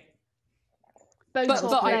 Okay. But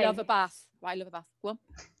plane? I love a bath. Go on.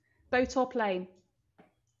 Boat or plane?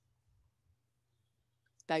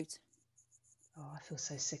 Boat. Oh, I feel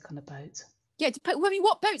so sick on a boat. Yeah, I mean,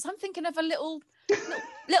 what boats? I'm thinking of a little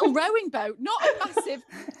rowing boat, not a massive.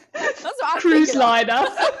 That's what I'm cruise liner.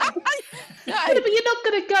 No, but you're not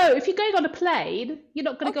going to go if you're going on a plane. You're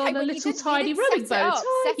not going to go on a little tiny rowing boat, are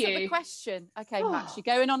you? Set up the question. Okay, Max, you're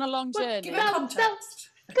going on a long journey. Give it context.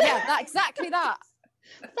 Yeah, exactly that.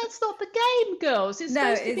 That's not the game, girls. It's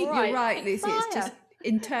supposed to be you're right, Lucy. It's just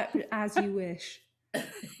interpret as you wish.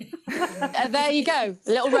 There you go.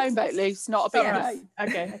 A little rowing boat, Luce, not a big boat.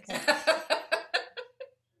 Okay.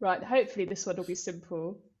 Right, hopefully this one will be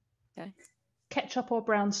simple. Okay. Ketchup or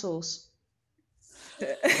brown sauce?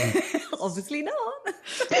 Obviously not.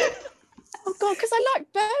 Oh God, because I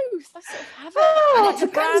like both. I sort of have it. And it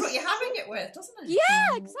depends what you're having it with, doesn't it?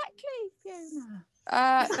 Yeah, exactly.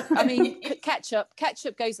 I mean,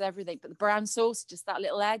 ketchup goes with everything, but the brown sauce, just that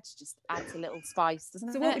little edge, just adds a little spice, doesn't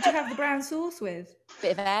it? So what would you have the brown sauce with?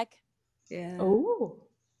 Bit of egg. Yeah. Oh.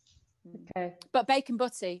 Okay. But bacon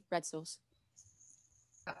butty, red sauce.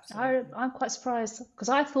 I'm quite surprised because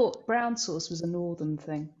I thought brown sauce was a northern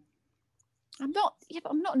thing. I'm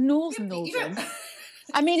not northern.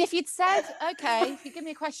 I mean, if you'd said, okay, if you give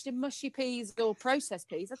me a question, mushy peas or processed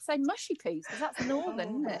peas, I'd say mushy peas because that's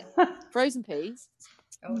northern, isn't it? Frozen peas.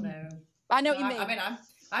 Oh no. I know what you mean. I mean,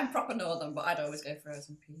 I'm proper northern, but I'd always go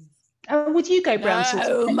frozen peas. Would you go brown sauce?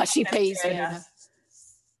 Oh, mushy peas.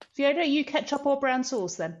 Fiona, you ketchup or brown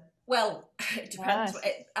sauce then? Well, it depends.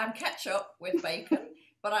 I'm ketchup with bacon,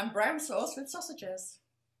 but I'm brown sauce with sausages.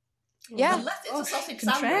 Yeah. Unless it's a sausage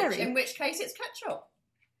sandwich, in which case it's ketchup.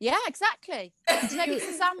 Yeah, exactly. It's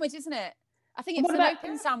a sandwich, isn't it? I think it's an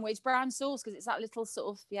open sandwich, brown sauce, because it's that little sort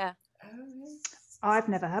of, yeah. Oh, I've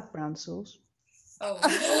never had brown sauce. Oh,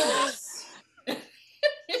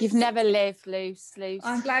 You've never lived, Luce.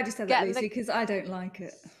 I'm glad you said that, Lucy, because I don't like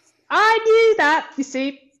it. I knew that. You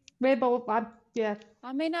see, we're both, yeah.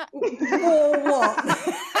 I mean, what?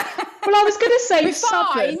 Well, I was going to say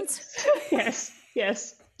Refined. Southern.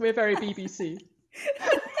 Yes, we're very BBC.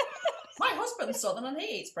 My husband's Southern and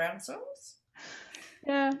he eats brown sauce.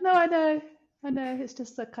 Yeah, no, I know. It's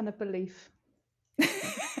just a kind of belief.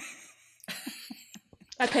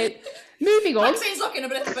 Okay, moving on. Maxine's looking a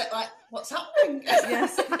little bit like, what's happening?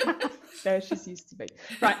 Yes. No, she's used to me.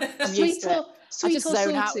 Right, sweet or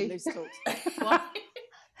salty? What?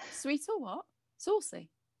 Sweet or what? Saucy.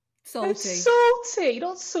 Salty,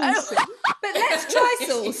 not saucy. But let's try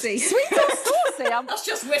saucy. Sweet or saucy? That's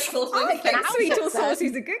just wishful thinking. Sweet or saucy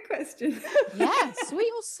is a good question. Yeah,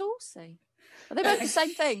 sweet or saucy. Are they both the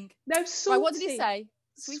same thing? No, salty. Right, what did he say?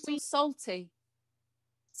 Sweet or salty?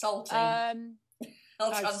 Salty.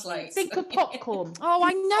 I'll translate. Think of popcorn. Oh,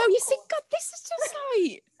 I know. You see, God, this is just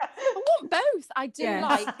like, I want both. I do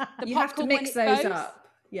like the you popcorn have to mix those both. up.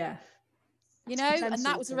 Yeah. You know, and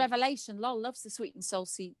that was a revelation. Lol loves the sweet and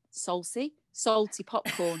salty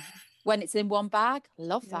popcorn when it's in one bag.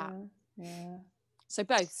 Love that. Yeah. So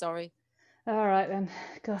both, sorry. All right then.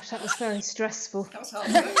 Gosh, that was very stressful. That was hard.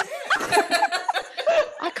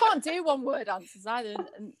 I can't do one word answers either.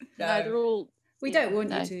 No, they're all. We don't want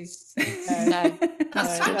you to. No.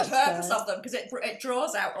 That's the purpose of them, because it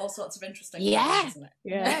draws out all sorts of interesting things, doesn't it?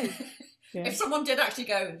 Yeah. Yeah. If someone did actually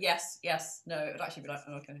go, yes, no, it would actually be like,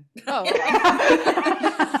 oh,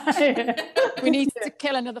 okay. We need to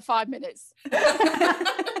kill another 5 minutes.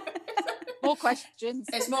 More questions.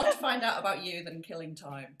 It's more to find out about you than killing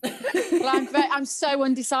time. Well, I'm so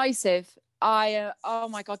undecisive. Oh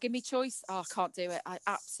my God, give me choice. Oh, I can't do it. I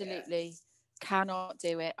absolutely cannot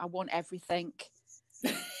do it. I want everything.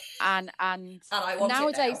 And I want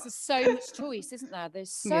nowadays there's so much choice, isn't there?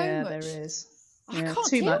 There's so much. There is. I can't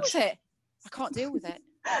deal with it. I can't deal with it.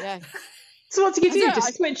 Yeah. So what do you do?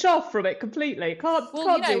 Just switch off from it completely? Can't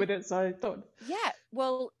deal with it, so don't. Yeah,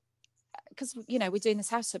 well, because, we're doing this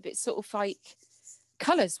house up, it's sort of like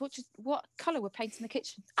colours. What colour we're painting the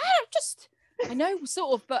kitchen? I know,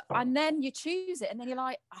 sort of, but, and then you choose it, and then you're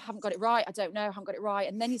like, I haven't got it right, I don't know, I haven't got it right,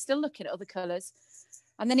 and then you're still looking at other colours.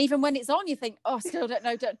 And then even when it's on, you think, oh, I still don't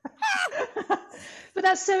know. But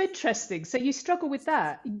that's so interesting. So you struggle with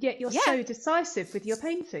that, yet you're so decisive with your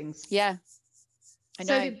paintings. Yeah, I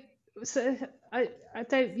know. So I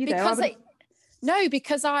don't,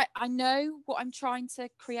 because I know what I'm trying to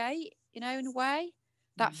create, in a way.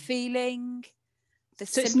 That feeling, the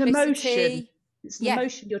simplicity. It's an emotion. It's an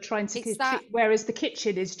emotion you're trying to whereas the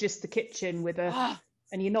kitchen is just the kitchen with a...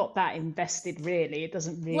 And you're not that invested, really. It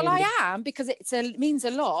doesn't really... Well, I am, because it means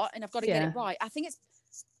a lot, and I've got to get it right. I think it's...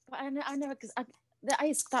 I know, because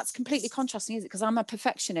that's completely contrasting, isn't it? Because I'm a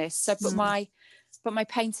perfectionist. So, but my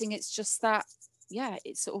painting, it's just that,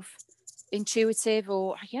 it's sort of intuitive,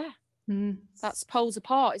 or that's poles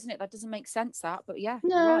apart, isn't it? That doesn't make sense, that, but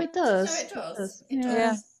No, it does. No, it does.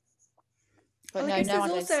 Yeah. But I guess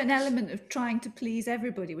there's also an element of trying to please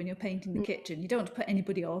everybody when you're painting the kitchen. You don't want to put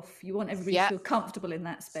anybody off. You want everybody to feel comfortable in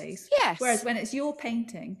that space. Yes. Whereas when it's your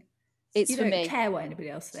painting, you don't care what anybody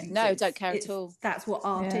else thinks. No, don't care at all. That's what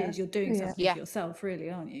art is. You're doing something for yourself, really,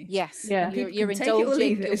 aren't you? Yes. Yeah. You're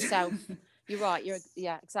indulging yourself. You're right. You're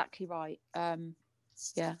exactly right. No,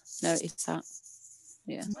 it's that.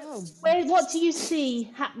 Yeah. What do you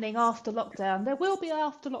see happening after lockdown? There will be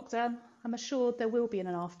after lockdown. I'm assured there will be an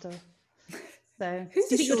after. So, who's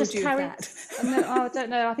do you think you'll just carry that? I don't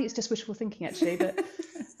know. I think it's just wishful thinking, actually. But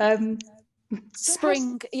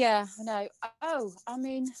spring, I know. Oh, I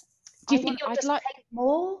mean, do you think you'll just paint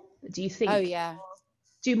more? Do you think? Oh yeah.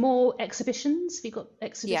 Do more exhibitions? Have you got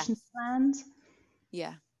exhibitions planned?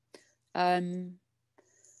 Yeah. I'll.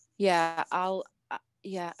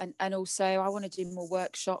 And also I want to do more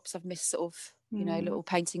workshops. I've missed sort of little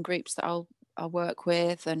painting groups that I'll work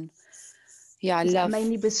with, and. Yeah, I love...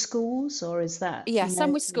 mainly with schools, or is that... Yeah,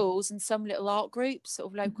 some with schools and some little art groups,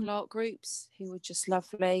 sort of local art groups, who were just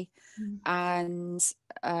lovely. And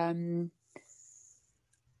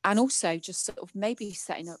also just sort of maybe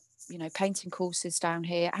setting up, painting courses down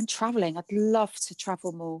here, and travelling. I'd love to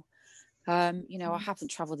travel more. I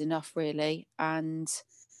haven't travelled enough, really. And,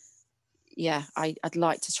 I'd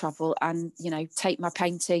like to travel and, take my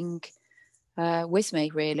painting with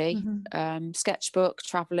me, really. Sketchbook,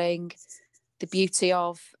 travelling... The beauty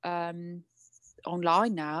of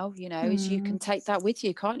online now, is you can take that with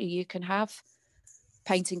you, can't you? You can have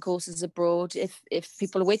painting courses abroad if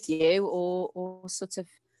people are with you, or sort of,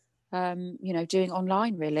 doing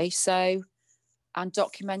online, really. So, and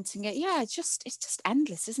documenting it, it's just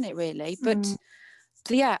endless, isn't it, really? But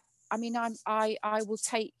I mean, I will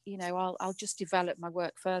take, I'll just develop my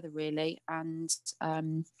work further, really, and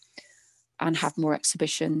have more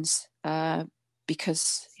exhibitions.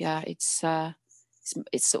 Because it's sort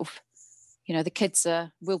of you know, the kids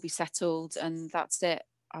will be settled, and that's it.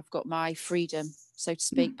 I've got my freedom, so to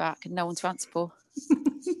speak, back, and no one to answer for.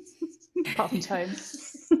 Apart from Tone.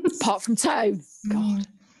 Apart from Tone. God.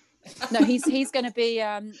 No, he's going to be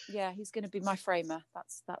he's going to be my framer.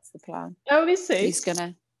 That's the plan. Oh, is he? He's going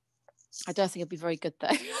to. I don't think he'll be very good though.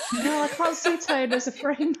 No, I can't see Tone as a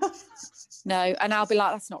framer. No, and I'll be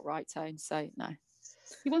like, that's not right, Tone. So no.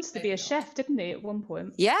 He wanted to be a chef, didn't he, at one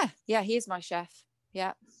point? Yeah, he is my chef.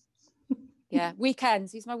 Yeah. Yeah,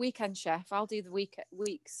 weekends. He's my weekend chef. I'll do the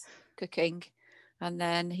week's cooking, and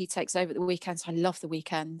then he takes over at the weekends. I love the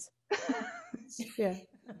weekends. Yeah.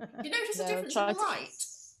 You notice a difference in the light?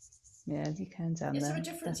 Yeah, you can down there. Is there a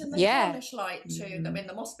difference in the Cornish light too? I mean,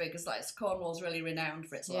 there must be, because like Cornwall's really renowned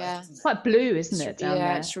for its light, isn't it? It's like blue, isn't it, down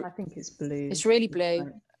there? I think it's blue. It's really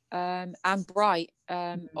blue. And bright,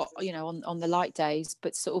 you know, on the light days,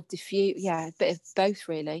 but sort of diffuse. Yeah, a bit of both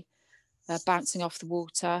really. Bouncing off the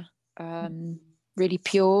water, really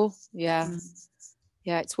pure. Yeah,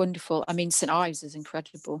 it's wonderful. I mean, St Ives is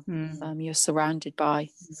incredible. You're surrounded by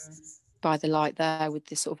the light there with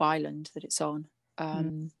this sort of island that it's on.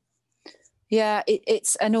 Yeah,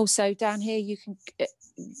 it's, and also down here you can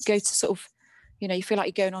go to sort of, you know, you feel like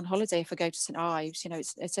you're going on holiday if I go to St Ives. You know,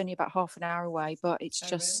 it's only about half an hour away, but it's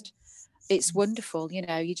just, it's wonderful. You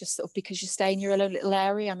know, you just sort of, because you stay in your own little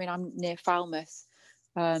area. I mean, I'm near Falmouth,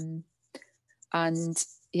 and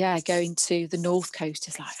yeah, going to the north coast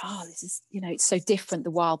is like, oh, this is, you know, it's so different.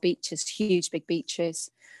 The wild beaches, huge big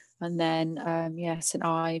beaches, and then St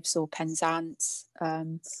Ives or Penzance.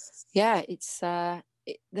 Yeah, it's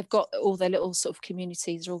they've got all their little sort of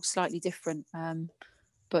communities are all slightly different,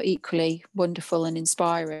 but equally wonderful and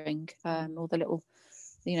inspiring. All the little,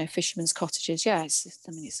 you know, fishermen's cottages. Yeah, it's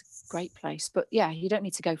a great place. But yeah, you don't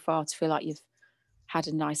need to go far to feel like you've had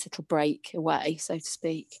a nice little break away, so to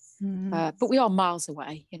speak. But we are miles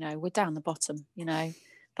away, you know, we're down the bottom, you know.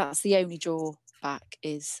 That's the only drawback,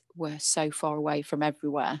 is we're so far away from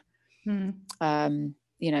everywhere. You know,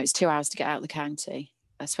 it's 2 hours to get out of the county,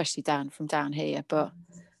 especially from down here. But,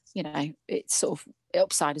 you know, it's sort of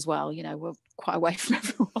upside as well, you know, we're quite away from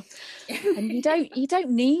everyone. And you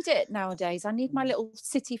don't need it nowadays. I need my little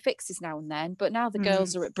city fixes now and then, but now the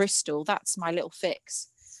girls are at Bristol, that's my little fix.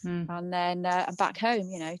 And then I'm back home,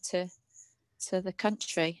 you know, to the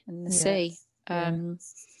country and the sea. And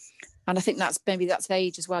I think that's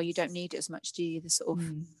age as well. You don't need it as much, do you? The sort of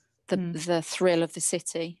the thrill of the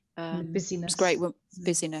city. Busyness. It's great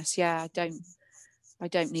busyness. Yeah, I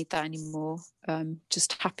don't need that anymore.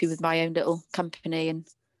 Just happy with my own little company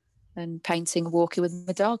and painting and walking with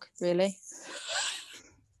my dog, really.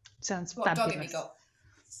 Sounds what fabulous. Dog have you got?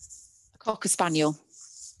 A cocker spaniel,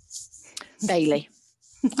 Bailey,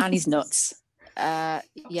 and he's nuts.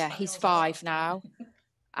 He's 5 now,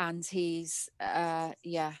 and he's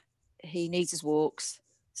he needs his walks,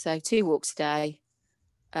 so 2 walks a day.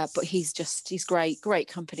 But he's great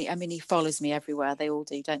company. I mean, he follows me everywhere. They all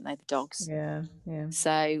do, don't they, the dogs? Yeah.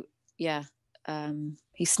 So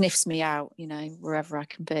he sniffs me out, you know, wherever I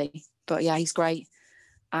can be. But yeah, he's great.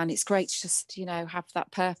 And it's great to just, you know, have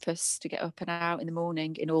that purpose to get up and out in the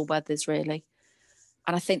morning in all weathers, really.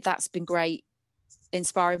 And I think that's been great,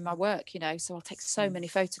 inspiring my work, you know. So I'll take so many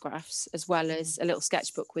photographs, as well as a little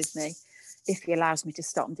sketchbook with me, if he allows me to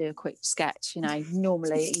stop and do a quick sketch. You know,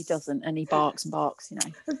 normally he doesn't, and he barks and barks, you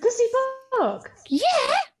know. Does he bark?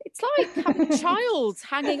 Yeah, it's like having a child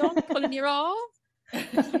hanging on, pulling your arm.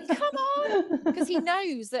 Come on, because he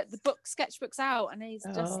knows that the sketchbook's out, and he's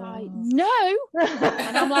just like, no.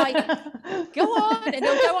 And I'm like, go on, and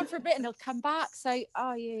he'll go on for a bit, and he'll come back. So,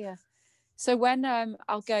 So when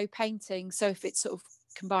I'll go painting, so if it's sort of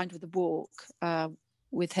combined with a walk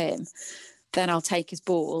with him, then I'll take his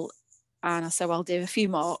ball, and I'll do a few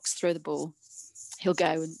marks, throw the ball. He'll go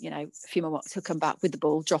and, you know, a few more marks. He'll come back with the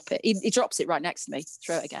ball, drop it. He drops it right next to me,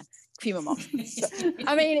 throw it again. A few more marks. But,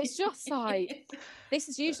 I mean, it's just like, this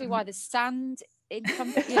is usually why there's sand in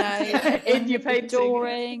your painting,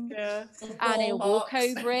 drawing, and he'll walk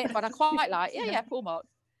over it. But I quite like, poor mark.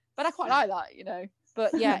 But I quite like that, you know.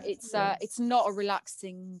 But yeah, it's not a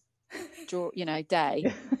relaxing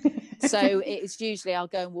day. So it's usually I'll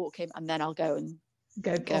go and walk him, and then I'll go and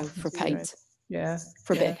go for a paint.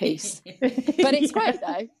 For a bit of peace. But it's great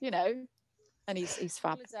though, you know. And he's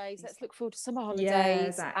fab. Holidays. Let's look forward to summer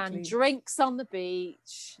holidays and drinks on the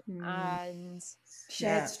beach and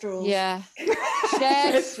shared straws. Yeah,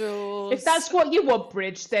 shared straws. If that's what you want,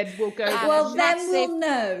 Bridge, then we'll go. Well, then we'll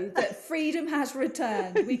know that freedom has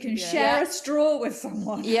returned. We can share a straw with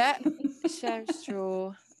someone. Yeah, share a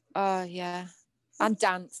straw. And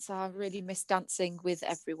dance. I really miss dancing with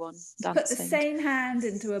everyone. Put the same hand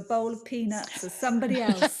into a bowl of peanuts as somebody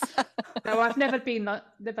else. No, I've never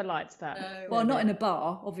liked that. No, Well, not in a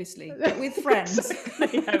bar, obviously, but with friends.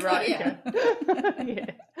 Yeah, right. Yeah.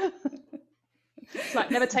 Yeah. It's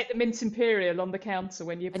like never take the mint imperial on the counter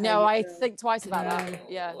when you pay. No, I think twice about that.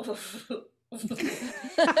 Yeah.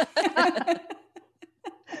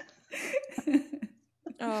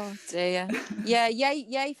 Oh dear. Yeah,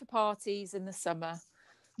 yay for parties in the summer.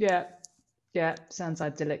 Yeah, sounds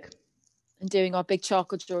idyllic. And doing our big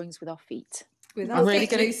charcoal drawings with our feet. I'm really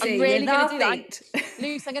going to do that.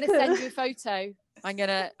 Luce, I'm going to send you a photo. I'm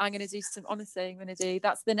gonna do some. Honestly, I'm going to do.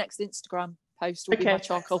 That's the next Instagram post. Will be my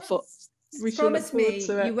charcoal foot. Promise me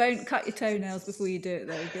you won't cut your toenails before you do it,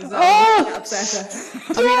 though, because that'll upset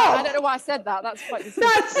her. I mean, I don't know why I said that. That's quite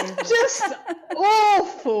disgusting. That's just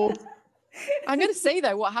awful. I'm going to see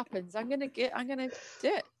though what happens. I'm going to do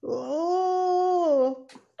it. Oh.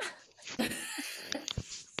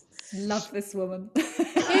 Love this woman.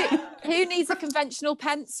 Who needs a conventional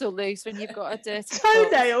pencil, Luce, when you've got a dirty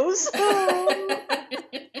toenails? Oh.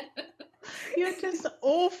 You're just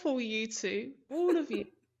awful, you two. All of you.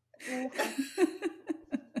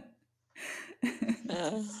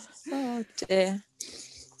 Oh dear.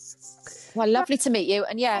 Well, lovely to meet you,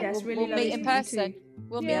 and we'll meet in person.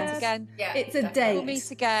 We'll meet again. Yeah, it's a date. We'll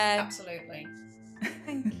meet again. Absolutely.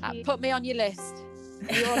 Thank you. Put me on your list.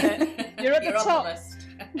 You're on it. You're at the top. On the list.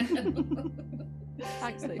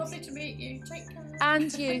 Thanks, Luce. Lovely to meet you. Take care.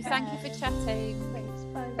 And you. Thank you for chatting. Thanks.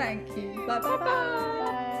 Bye. Thank you.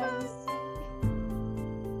 Bye.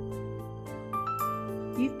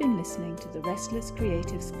 You've been listening to the Restless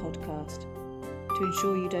Creatives podcast. To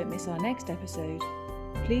ensure you don't miss our next episode,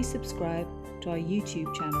 please subscribe to our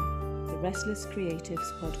YouTube channel, the Restless Creatives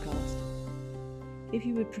podcast. If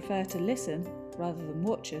you would prefer to listen rather than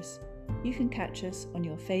watch us, you can catch us on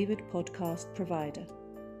your favoured podcast provider.